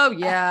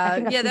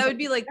 That would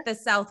be like the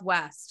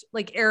Southwest,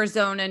 like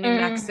Arizona, New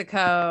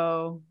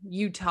Mexico,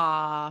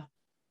 Utah.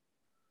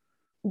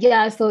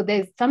 Yeah, so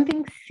there's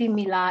something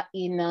similar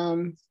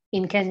in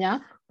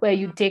Kenya, where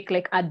you take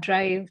like a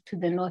drive to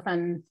the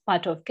northern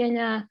part of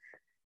Kenya.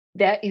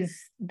 There is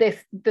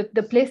this,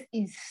 the place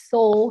is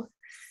so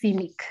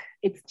scenic.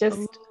 It's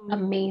just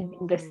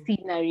amazing. The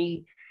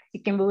scenery.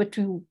 You can be able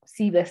to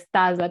see the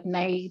stars at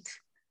night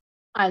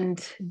and,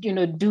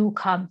 do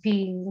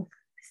camping.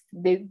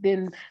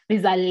 Then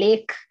there's a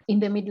lake in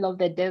the middle of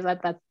the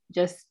desert that's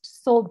just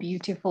so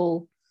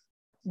beautiful.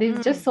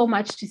 There's just so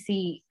much to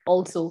see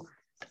also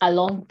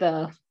along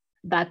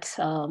that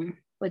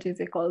what is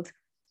it called?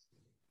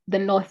 The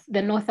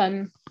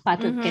northern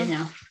part of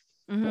Kenya.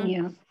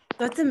 Yeah.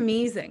 That's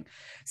amazing.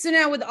 So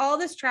now with all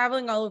this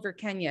traveling all over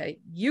Kenya,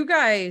 you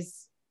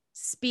guys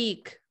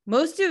speak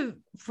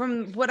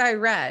from what I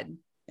read,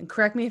 and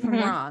correct me if I'm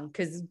wrong,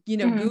 because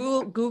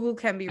Google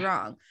can be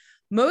wrong.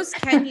 Most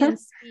Kenyans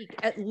speak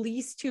at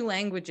least 2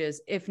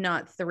 languages, if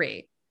not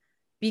 3,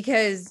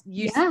 because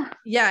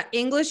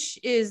English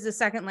is the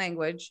second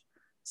language.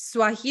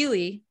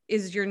 Swahili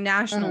is your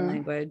national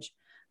language.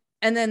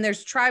 And then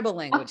there's tribal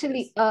languages.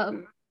 Actually,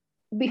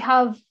 we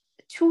have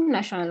 2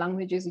 national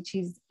languages, which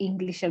is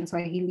English and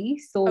Swahili.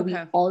 So we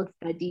all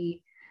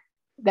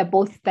they're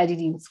both studied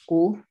in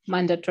school,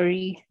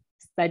 mandatory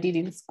studied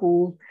in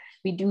school.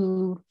 We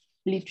do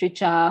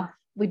literature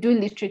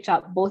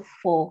both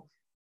for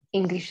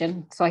English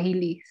and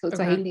Swahili. So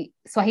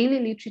Swahili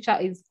literature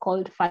is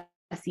called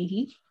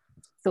Fasihi.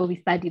 So we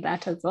study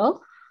that as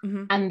well.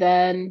 And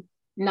then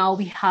now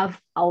we have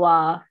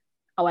our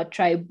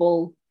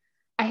tribal,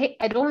 I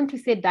don't want to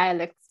say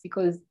dialects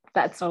because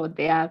that's not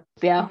they are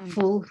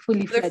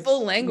fully they're fledged,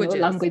 full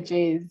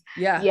languages.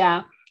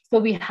 Yeah. So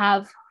we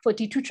have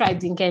 42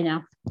 tribes in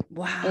Kenya.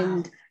 Wow.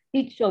 And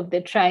each of the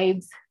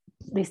tribes,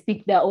 they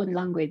speak their own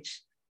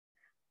language.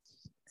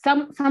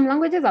 Some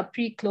languages are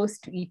pretty close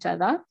to each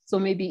other. So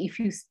maybe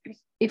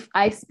if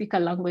I speak a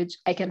language,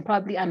 I can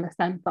probably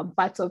understand some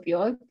parts of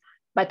yours.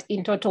 But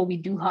in total, we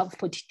do have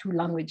 42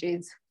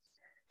 languages.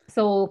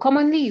 So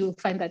commonly you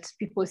find that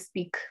people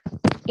speak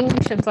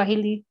English and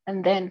Swahili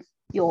and then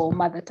your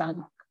mother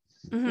tongue.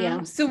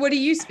 Yeah. So what do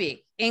you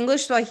speak?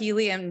 English,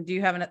 Swahili, and do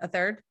you have a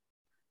third?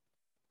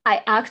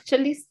 I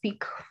actually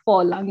speak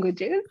 4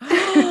 languages.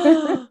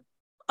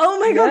 Oh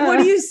my God, what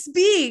do you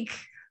speak?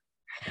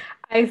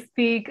 I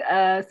speak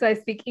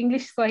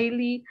English,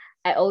 Swahili.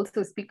 I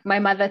also speak my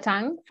mother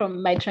tongue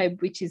from my tribe,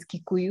 which is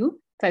Kikuyu.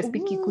 So I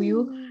speak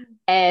Kikuyu,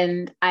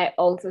 and I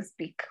also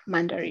speak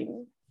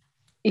Mandarin,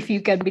 if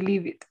you can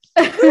believe it.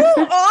 Who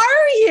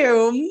are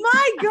you?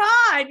 My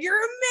God,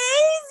 you're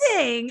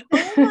amazing.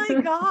 Oh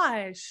my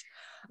gosh.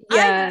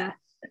 Yeah.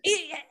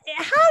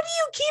 How do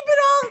you keep it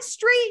all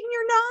straight in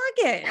your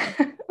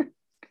noggin?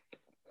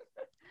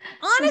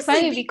 Honestly, it's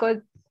funny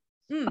because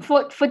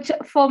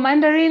for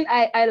Mandarin,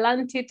 I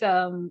learned it.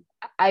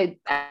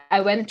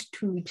 I went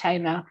to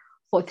China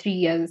for 3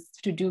 years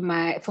to do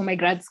my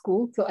grad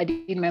school. So I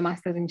did my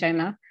master's in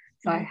China.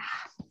 So I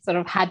sort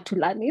of had to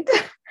learn it.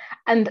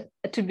 And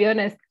to be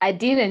honest, I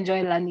did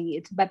enjoy learning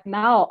it. But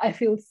now I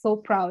feel so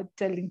proud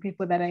telling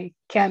people that I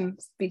can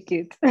speak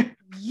it.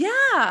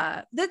 Yeah.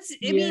 I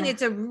mean,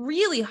 it's a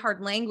really hard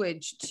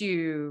language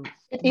to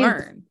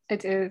learn.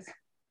 It is.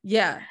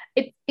 Yeah.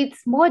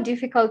 It's more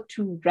difficult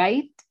to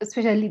write,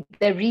 especially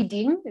the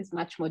reading is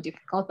much more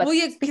difficult. But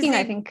speaking,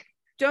 I think.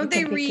 Don't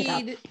they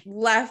read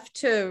left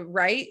to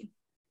right?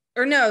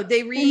 Or no,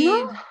 they read.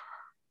 No.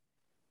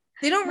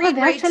 They don't read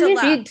right to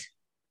left.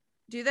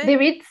 Do they? They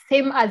read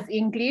same as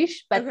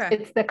English, but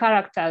it's the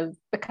characters.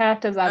 The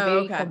characters are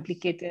very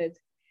complicated.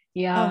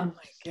 Yeah. Oh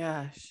my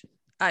gosh.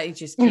 I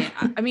just can't.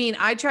 I mean,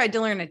 I tried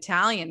to learn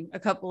Italian a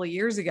couple of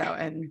years ago,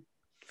 and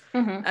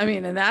I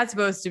mean, and that's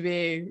supposed to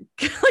be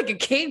like a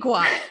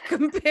cakewalk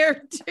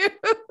compared to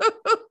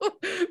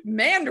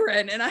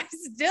Mandarin. And I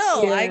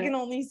can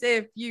only say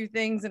a few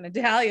things in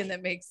Italian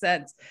that make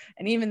sense.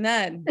 And even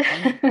then,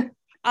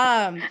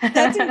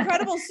 that's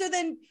incredible. So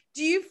then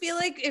do you feel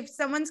like if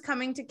someone's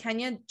coming to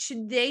Kenya,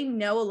 should they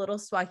know a little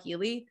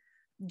Swahili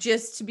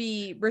just to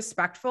be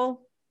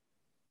respectful?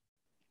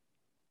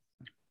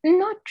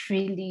 Not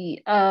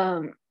really.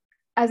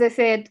 As I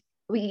said,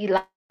 we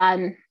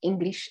learn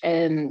English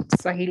and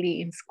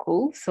Swahili in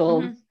school.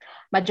 So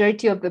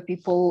majority of the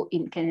people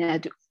in Kenya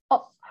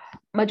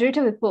majority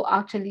of the people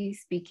actually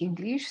speak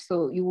English.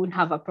 So you wouldn't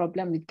have a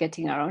problem with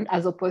getting around,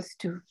 as opposed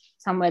to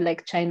somewhere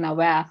like China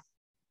where,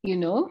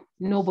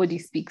 nobody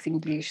speaks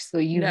English. So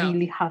you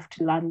really have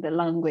to learn the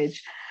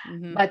language.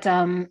 But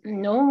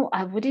no,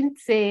 I wouldn't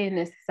say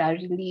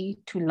necessarily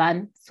to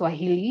learn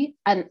Swahili.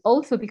 And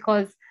also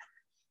because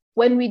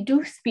when we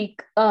do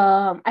speak,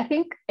 I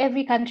think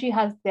every country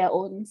has their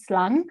own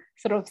slang.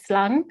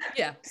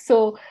 Yeah.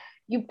 So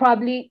you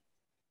probably,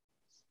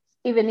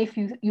 even if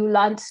you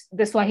learned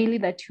the Swahili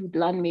that you'd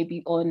learn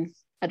maybe on,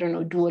 I don't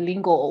know,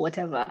 Duolingo or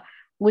whatever,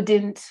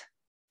 wouldn't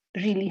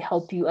really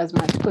help you as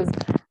much, because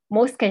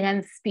most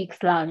Kenyans speak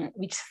slang,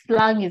 which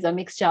slang is a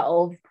mixture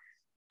of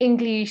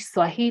English,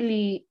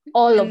 Swahili,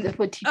 all of the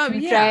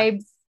 42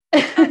 tribes.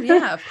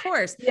 Yeah, of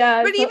course.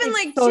 Yeah, but so even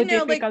like, so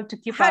difficult to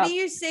keep how up. do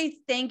you say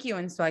thank you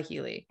in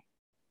Swahili?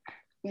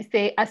 We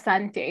say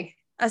asante.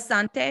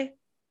 Asante?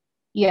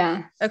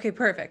 Yeah. Okay,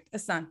 perfect.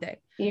 Asante.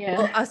 Well,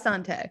 Yeah.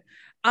 asante.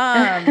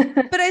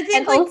 But I think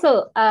And like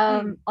also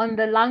mm, on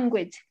the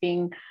language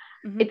thing,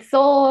 mhm. it's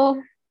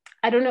so,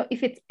 I don't know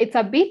if it's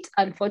a bit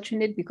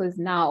unfortunate because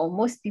now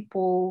most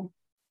people,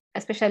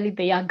 especially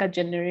the younger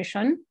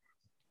generation,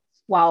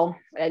 wow,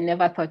 I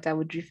never thought I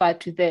would refer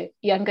to the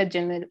younger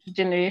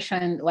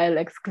generation while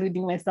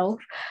excluding myself,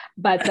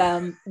 but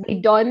we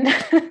don't.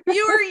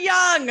 You were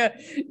young.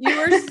 You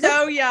were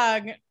so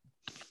young.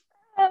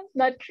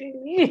 Not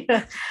really.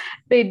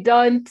 They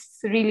don't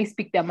really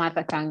speak their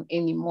mother tongue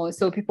anymore.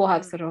 So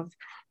Mm.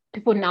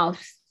 people now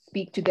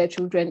speak to their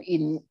children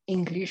in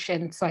English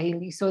and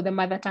Swahili. So the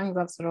mother tongues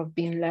have sort of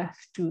been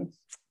left to,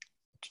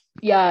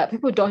 yeah,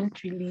 people don't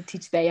really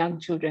teach their young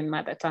children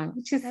mother tongue,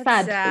 which is That's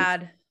sad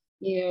because, sad.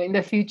 in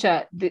the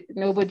future,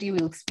 nobody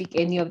will speak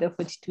any of the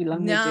 42 No.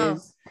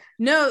 languages.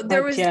 No,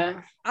 there But was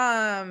yeah.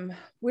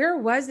 where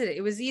was it?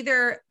 It was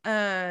either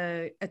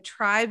a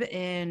tribe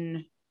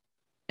in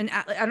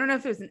I don't know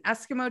if it was an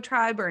Eskimo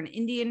tribe or an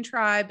Indian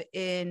tribe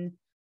in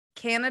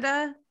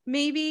Canada,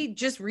 maybe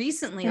just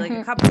recently, like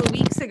a Mhm. couple of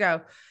weeks ago,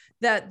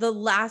 that the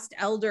last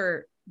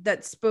elder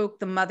that spoke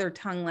the mother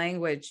tongue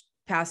language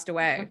passed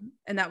away. Mhm.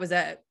 And that was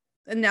it.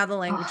 And now the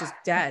language Oh, is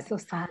dead. that's so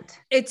sad.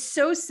 It's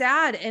so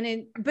sad.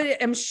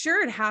 I'm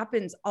sure it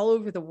happens all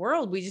over the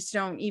world. We just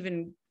don't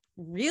even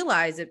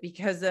realize it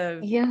because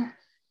of, Yeah.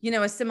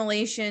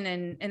 assimilation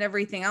and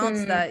everything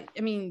else Mm, that,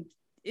 I mean,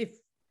 if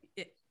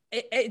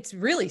it's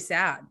really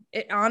sad.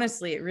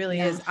 Honestly, it really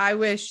yeah. is. I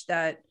wish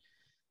that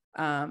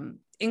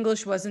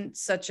English wasn't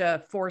such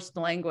a forced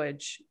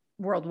language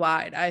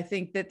worldwide. I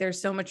think that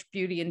there's so much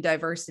beauty and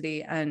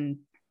diversity, and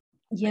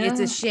it's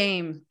a Yeah.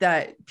 shame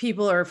that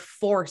people are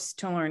forced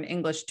to learn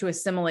English to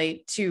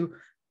assimilate, to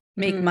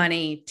make Mm,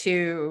 money,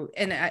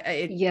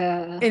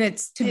 yeah. and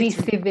To be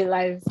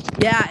civilized.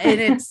 yeah, and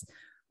it's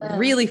Uh,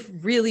 really,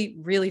 really,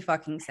 really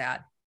fucking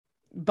sad.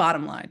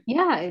 Bottom line.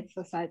 yeah, it's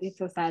so sad. It's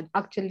so sad.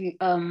 Actually,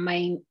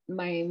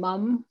 my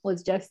mom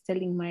was just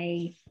telling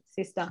my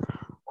sister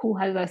who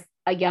has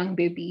a young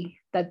baby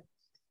that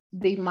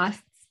they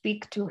must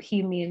speak to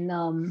him in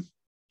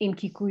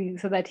Kikuyu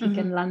so that he Mm-hmm.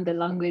 can learn the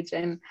language.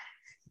 And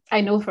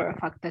I know for a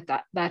fact that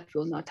that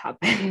will not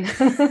happen.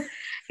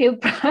 he'll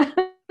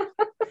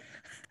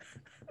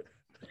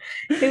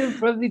he'll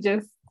probably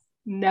just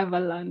never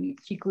learn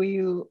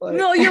Kikuyu or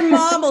No, your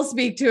mom will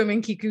speak to him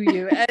in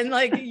Kikuyu, and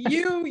like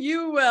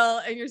you will,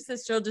 and your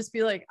sister will just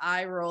be like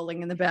eye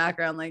rolling in the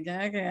background, like,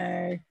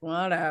 okay, but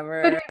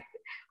whatever.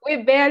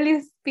 we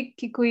barely speak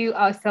Kikuyu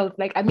ourselves.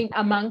 Like, I mean,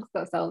 amongst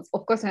ourselves.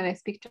 Of course, when I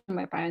speak to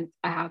my parents,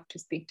 I have to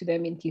speak to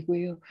them in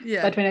Kikuyu.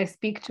 Yeah, But when I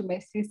speak to my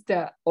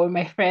sister or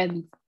my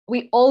friends,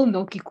 we all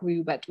know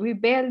Kikuyu, but we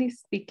barely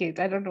speak it.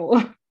 I don't know.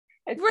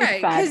 It's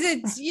right.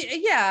 Because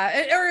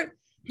sad. or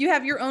you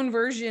have your own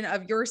version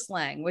of your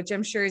slang, which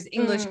I'm sure is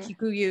English, Mm.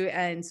 Kikuyu,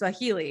 and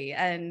Swahili,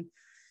 and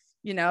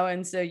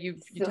and so you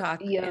So, talk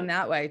yeah. in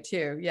that way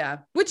too. Yeah,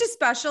 which is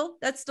special.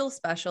 That's still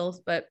special,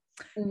 but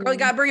girl, you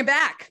Mm. gotta bring it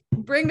back.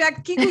 Bring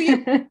back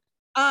Kikuyu.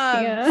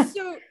 Yeah.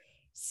 So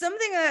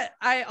something that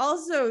I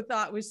also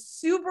thought was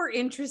super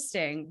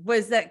interesting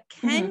was that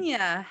Mm-hmm.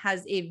 Kenya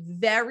has a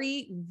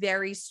very,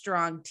 very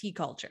strong tea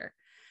culture.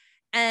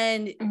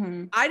 And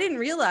Mm-hmm. I didn't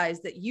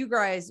realize that you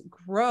guys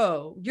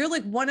you're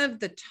like one of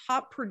the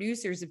top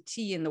producers of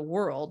tea in the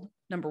world,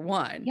 number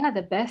one. Yeah,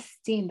 the best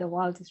tea in the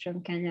world is from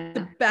The Kenya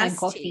and best tea.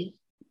 coffee.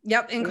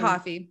 Yep, and Yeah.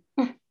 coffee.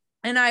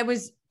 And I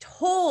was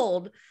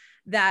told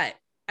that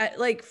at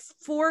like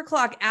 4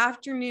 o'clock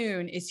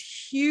afternoon is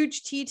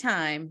huge tea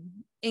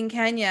time in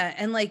Kenya.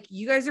 And like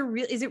you guys are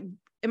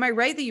am I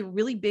right that you're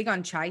really big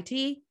on chai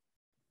tea?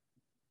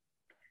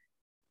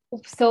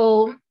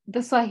 So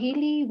the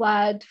Swahili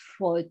word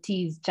for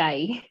tea is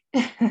chai.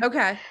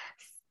 Okay.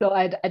 So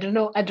I don't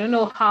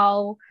know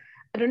how,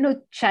 I don't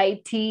know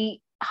chai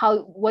tea, how,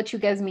 what you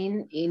guys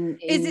mean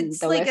Is in it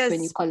the like West a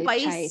when you call it chai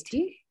spiced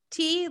tea.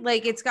 tea?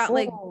 Like it's got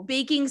like Oh,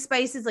 baking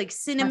spices like masala,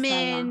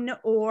 cinnamon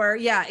or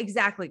yeah,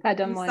 exactly.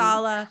 cardamom.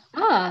 Masala.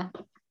 Ah,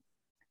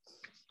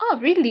 oh,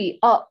 really?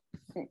 Oh,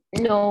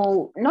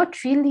 no,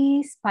 not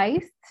really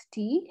spiced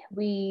tea.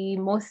 We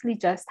mostly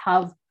just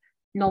have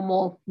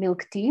normal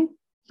milk tea.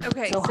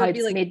 Okay. So So how it'd be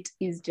it's like, made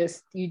is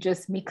just you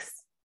just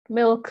mix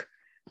milk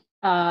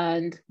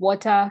and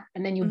water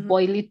and then you mhm.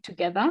 boil it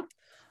together.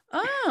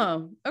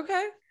 Oh,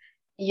 okay.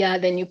 Yeah,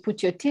 then you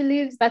put your tea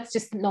leaves. That's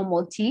just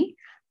normal tea.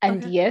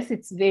 And Okay. yes,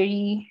 it's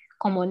very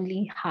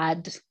commonly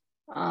had.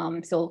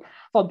 So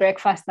for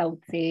breakfast, I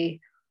would say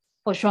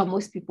for sure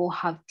most people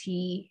have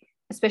tea,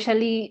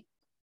 especially,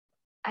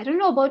 I don't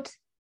know about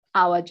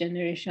our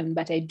generation,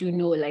 but I do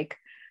know like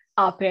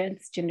our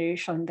parents'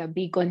 generation, they're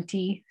big on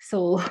tea.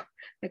 So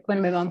like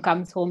when my mom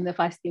comes home, the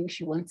first thing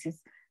she wants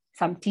is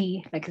some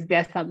tea. Like, is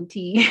there some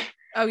tea?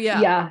 Oh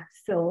yeah. Yeah.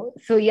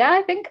 So yeah,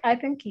 I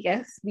think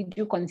yes, we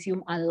do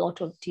consume a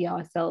lot of tea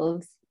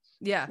ourselves.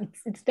 Yeah.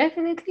 It's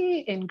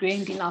definitely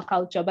ingrained in our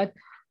culture. But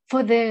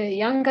for the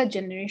younger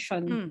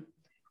generation, Mm.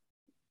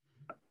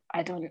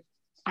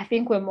 I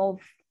think we're more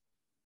of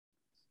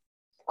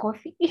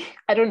coffee.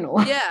 I don't know.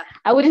 Yeah.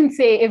 I wouldn't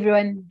say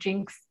everyone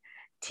drinks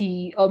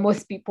tea, or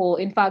most people,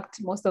 in fact,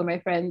 most of my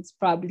friends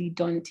probably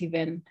don't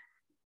even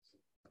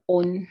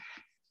own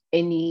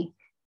any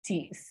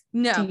tea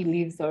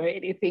leaves or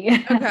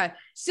anything. Okay.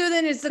 So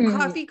then is the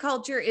coffee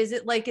culture, is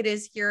it like it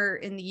is here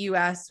in the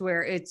US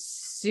where it's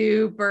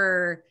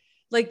super,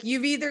 like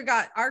you've either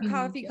got our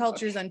coffee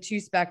cultures on two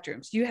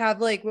spectrums. You have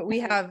like what we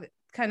have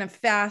kind of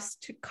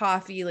fast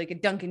coffee, like a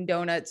Dunkin'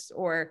 Donuts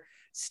or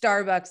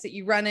Starbucks that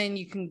you run in,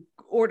 you can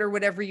order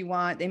whatever you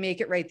want. They make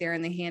it right there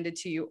and they hand it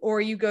to you. Or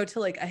you go to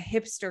like a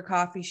hipster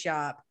coffee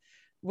shop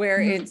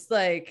where it's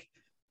like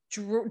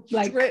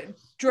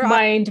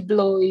mind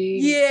blowing.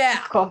 Yeah.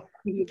 Coffee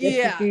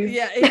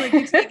Yeah. And like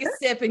you take a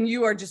sip and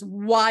you are just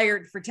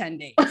wired for 10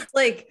 days.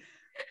 Like,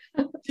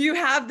 do you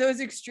have those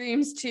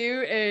extremes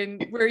too,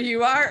 and where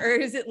you are, or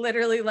is it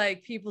literally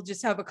like people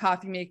just have a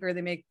coffee maker?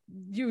 They make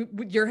you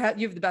have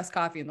the best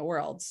coffee in the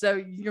world,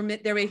 so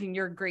they're making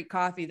your great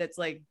coffee that's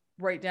like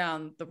right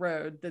down the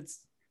road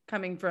that's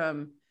coming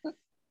from.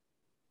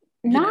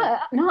 No,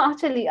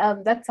 actually,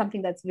 that's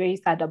something that's very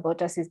sad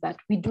about us, is that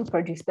we do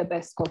produce the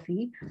best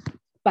coffee,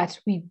 but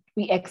we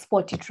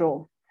export it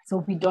raw, so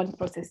we don't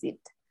process it.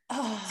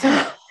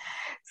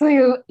 So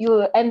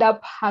you end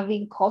up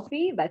having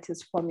coffee that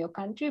is from your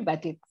country,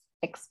 but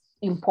it's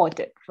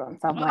imported from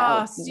somewhere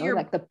else. So you're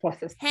like the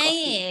processed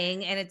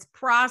paying coffee. And it's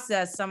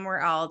processed somewhere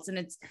else, and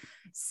it's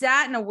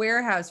sat in a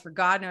warehouse for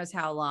God knows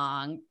how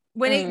long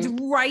when it's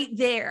right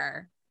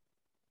there.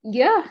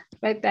 Yeah,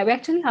 right there. We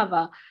actually have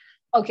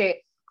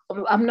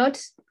I'm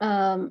not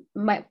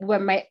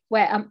where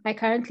I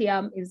currently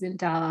am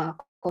isn't a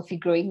coffee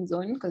growing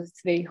zone because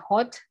it's very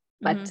hot,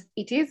 but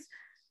it is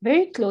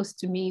very close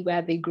to me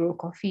where they grow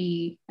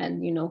coffee,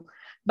 and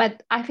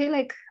but I feel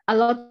like a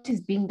lot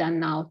is being done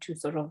now to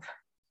sort of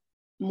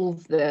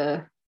move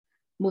the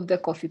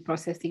coffee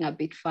processing a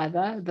bit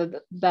further,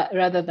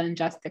 rather than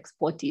just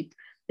export it.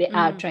 They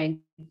are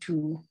trying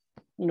to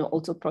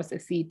also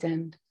process it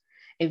and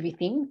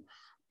everything.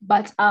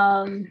 But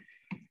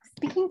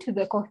speaking to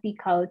the coffee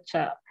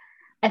culture,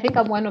 I think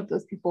I'm one of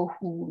those people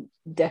who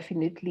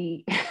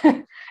definitely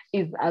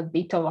is a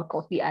bit of a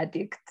coffee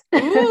addict.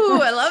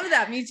 Ooh, I love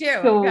that. Me too.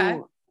 So, okay.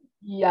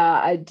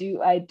 Yeah, I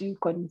do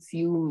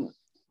consume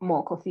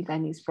more coffee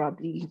than is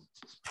probably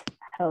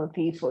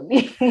healthy for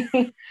me.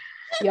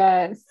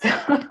 Yes.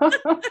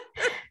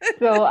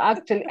 So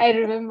actually, I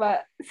remember.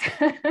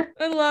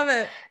 I love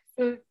it.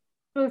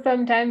 So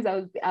sometimes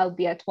I'll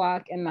be at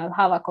work and I'll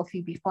have a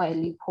coffee before I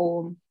leave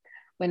home.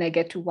 When I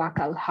get to work,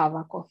 I'll have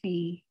a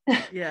coffee.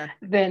 Yeah.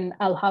 Then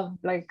I'll have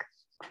like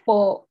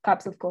 4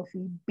 cups of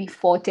coffee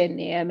before 10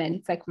 a.m. and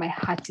it's like my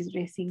heart is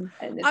racing.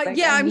 And it's like,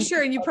 I'm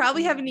sure. And you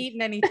probably haven't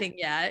eaten anything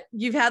yet.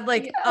 You've had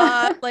like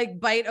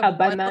bite of a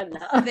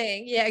banana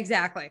thing. Yeah,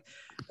 exactly.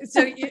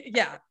 So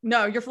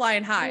you're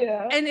flying high.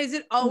 Yeah. And is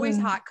it always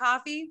hot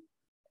coffee?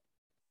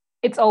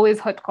 It's always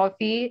hot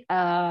coffee,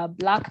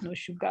 black, no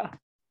sugar.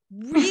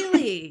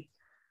 Really?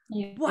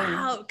 Yeah.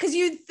 Wow. Because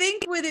you'd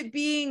think with it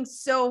being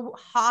so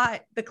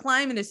hot, the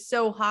climate is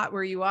so hot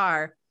where you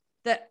are,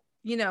 that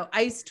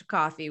iced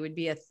coffee would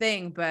be a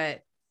thing,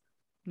 but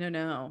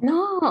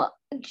no.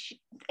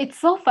 It's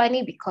so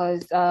funny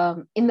because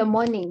in the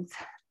mornings,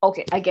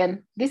 okay,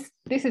 again, this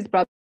is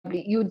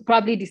probably, you'd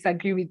probably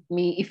disagree with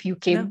me if you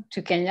came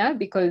to Kenya,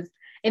 because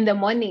in the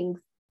mornings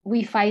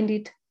we find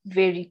it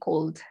very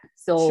cold.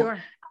 So sure.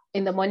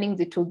 In the mornings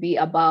it will be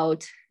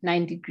about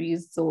 9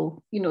 degrees,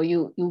 so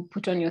you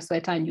put on your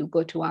sweater and you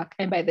go to work,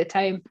 and by the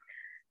time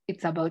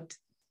it's about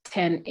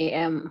 10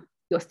 a.m.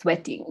 you're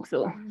sweating.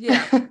 So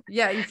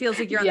it feels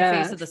like you're on the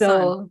face of the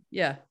sun.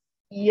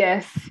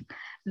 Yes,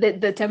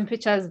 the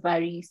temperatures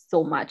vary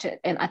so much,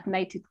 and at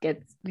night it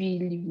gets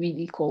really,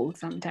 really cold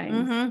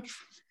sometimes.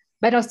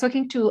 But I was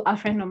talking to a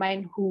friend of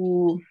mine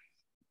who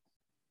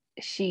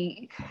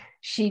she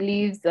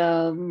lives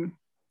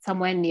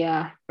somewhere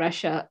near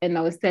Russia, and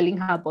I was telling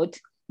her about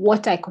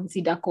what I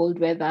consider cold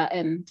weather,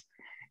 and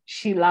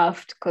she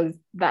laughed because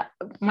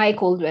my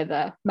cold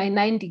weather, my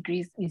 9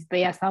 degrees is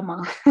their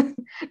summer.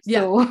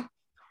 So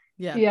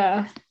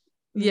yeah.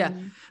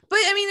 But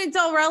I mean, it's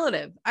all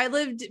relative.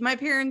 My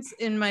parents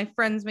and my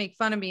friends make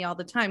fun of me all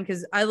the time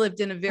because I lived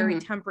in a very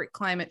temperate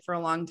climate for a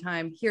long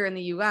time here in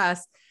the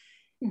US.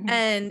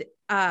 And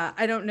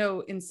I don't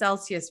know in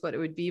Celsius what it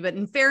would be, but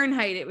in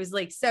Fahrenheit, it was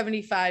like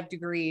 75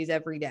 degrees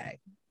every day.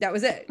 That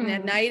was it. And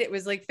at night it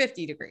was like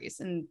 50 degrees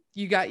and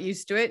you got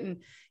used to it.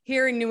 And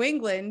here in New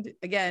England,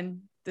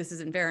 again, this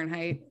isn't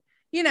Fahrenheit,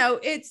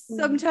 it's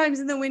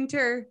sometimes in the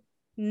winter,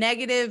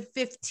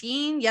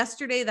 -15.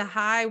 Yesterday, the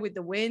high with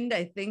the wind,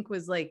 I think,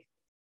 was like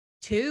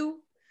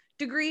 2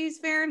 degrees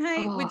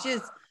Fahrenheit, which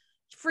is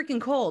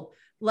freaking cold.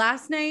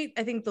 Last night,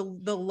 I think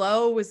the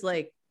low was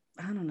like,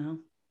 I don't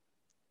know,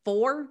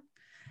 4.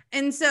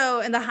 And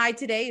the high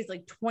today is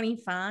like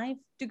 25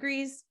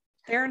 degrees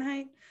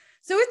Fahrenheit.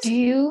 So it's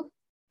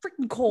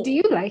freaking cold.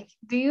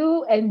 Do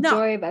you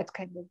enjoy that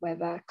kind of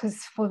weather? Because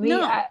for me,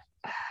 I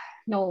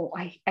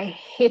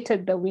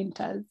hated the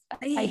winters.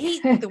 I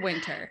hate the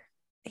winter.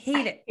 I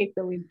hate it. I hate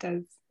the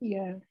winters.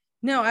 Yeah.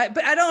 No,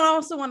 but I don't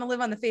also want to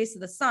live on the face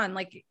of the sun.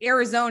 Like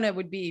Arizona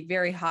would be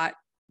very hot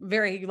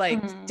very like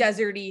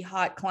deserty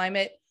hot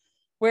climate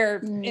where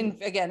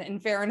in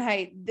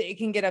Fahrenheit, it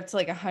can get up to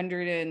like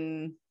 100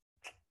 and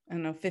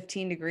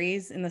 15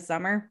 degrees in the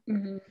summer.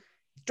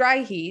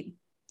 Dry heat,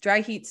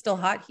 still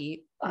hot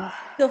heat,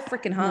 still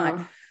freaking hot.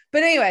 No.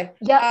 But anyway,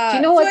 yeah. Do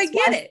you know what's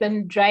worse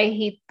than dry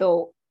heat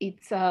though?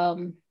 It's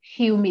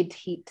humid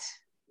heat.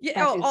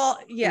 Yeah.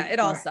 It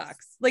all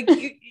sucks. Like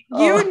you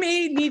and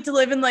me need to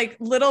live in like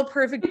little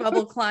perfect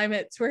bubble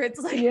climates where it's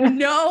like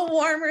no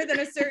warmer than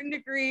a certain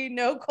degree,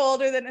 no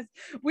colder than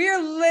we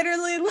are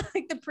literally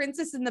like the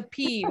princess and the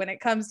pea when it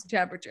comes to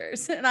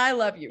temperatures. And I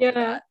love you for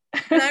that.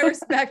 And I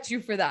respect you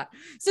for that.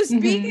 So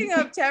speaking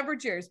of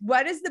temperatures,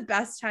 what is the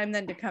best time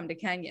then to come to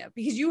Kenya?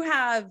 Because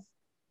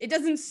it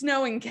doesn't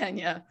snow in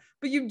Kenya,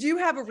 but you do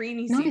have a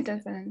rainy season. No, it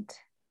doesn't.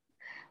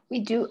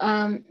 We do.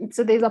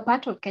 So there's a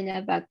part of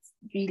Kenya that's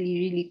really,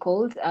 really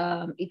cold.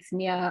 It's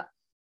near,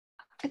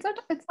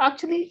 it's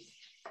actually,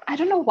 I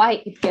don't know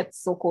why it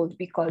gets so cold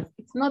because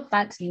it's not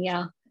that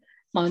near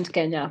Mount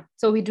Kenya.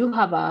 So we do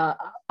have a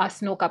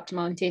snow-capped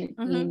mountain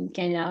in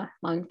Kenya,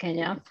 Mount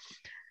Kenya.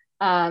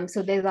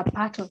 So there's a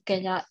part of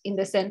Kenya, in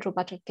the central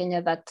part of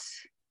Kenya, that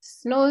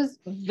snows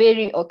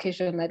very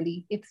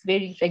occasionally. It's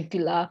very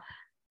regular.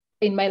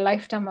 In my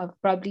lifetime, I've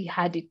probably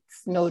had it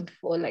snowed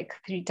for like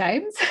 3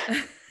 times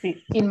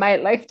in my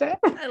lifetime.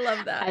 I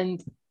love that.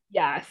 And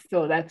yeah,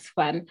 so that's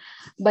fun.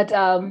 But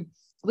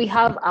we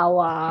have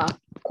our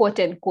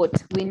quote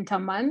unquote winter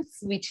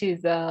months, which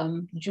is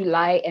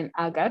July and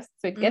August.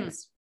 So it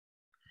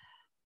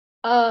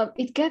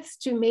gets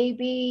to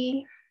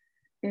maybe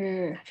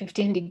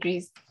 15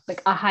 degrees,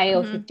 like a high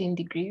of 15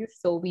 degrees.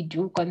 So we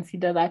do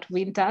consider that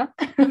winter.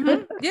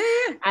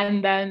 Yeah.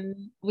 And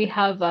then we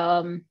have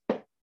our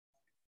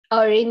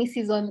rainy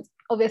season.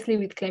 Obviously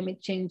with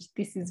climate change,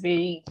 this is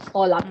very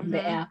all up in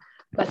the air,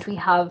 but we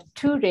have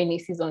 2 rainy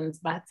seasons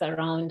that's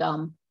around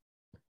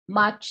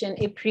March and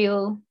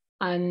April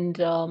and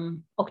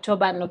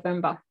October and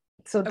November.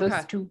 So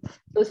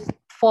those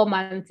 4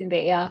 months in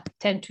the year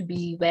tend to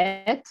be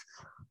wet.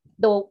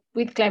 Though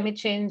with climate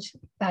change,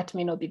 that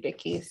may not be the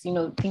case.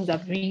 Things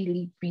have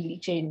really, really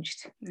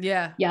changed.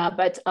 Yeah. Yeah,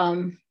 but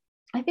I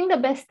think the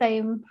best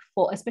time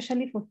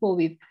especially for people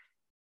with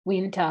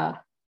winter,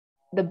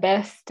 the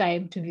best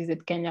time to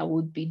visit Kenya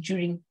would be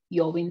during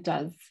your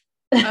winters.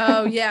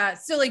 Oh yeah,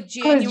 so like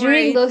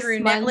January through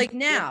months, like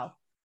now.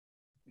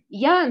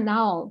 Yeah,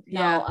 now.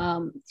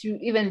 Through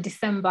even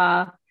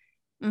December,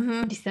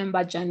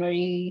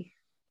 January,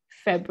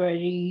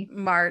 February,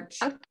 March.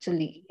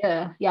 Actually,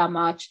 yeah,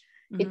 March.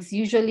 It's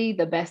usually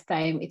the best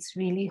time. It's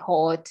really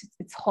hot.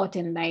 It's hot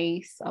and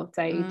nice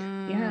outside.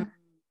 Yeah.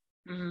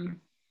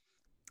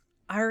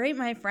 All right,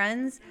 my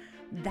friends.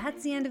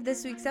 That's the end of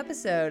this week's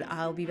episode.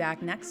 I'll be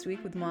back next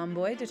week with Mom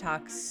Boy to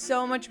talk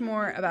so much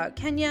more about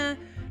Kenya,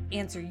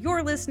 answer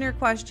your listener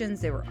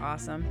questions. They were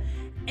awesome.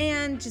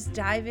 And just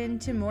dive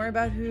into more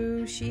about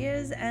who she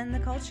is and the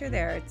culture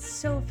there. It's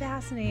so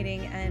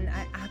fascinating, and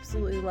I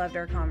absolutely loved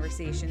our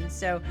conversation.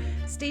 So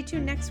stay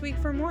tuned next week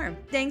for more.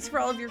 Thanks for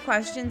all of your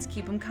questions.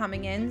 Keep them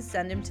coming in.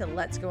 Send them to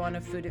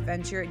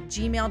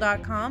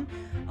letsgoonafoodadventure@gmail.com.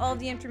 All of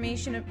the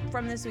information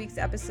from this week's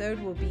episode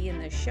will be in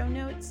the show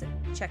notes.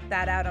 Check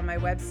that out on my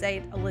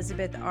website,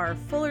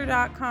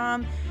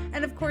 elizabethrfuller.com.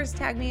 And of course,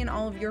 tag me in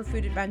all of your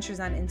food adventures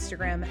on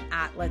Instagram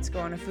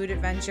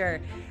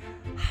 @letsgoonafoodadventure.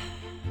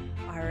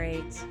 All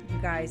right, you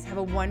guys have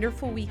a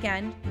wonderful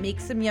weekend. Make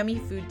some yummy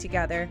food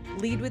together.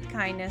 Lead with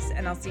kindness,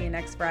 and I'll see you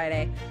next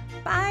Friday.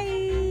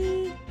 Bye.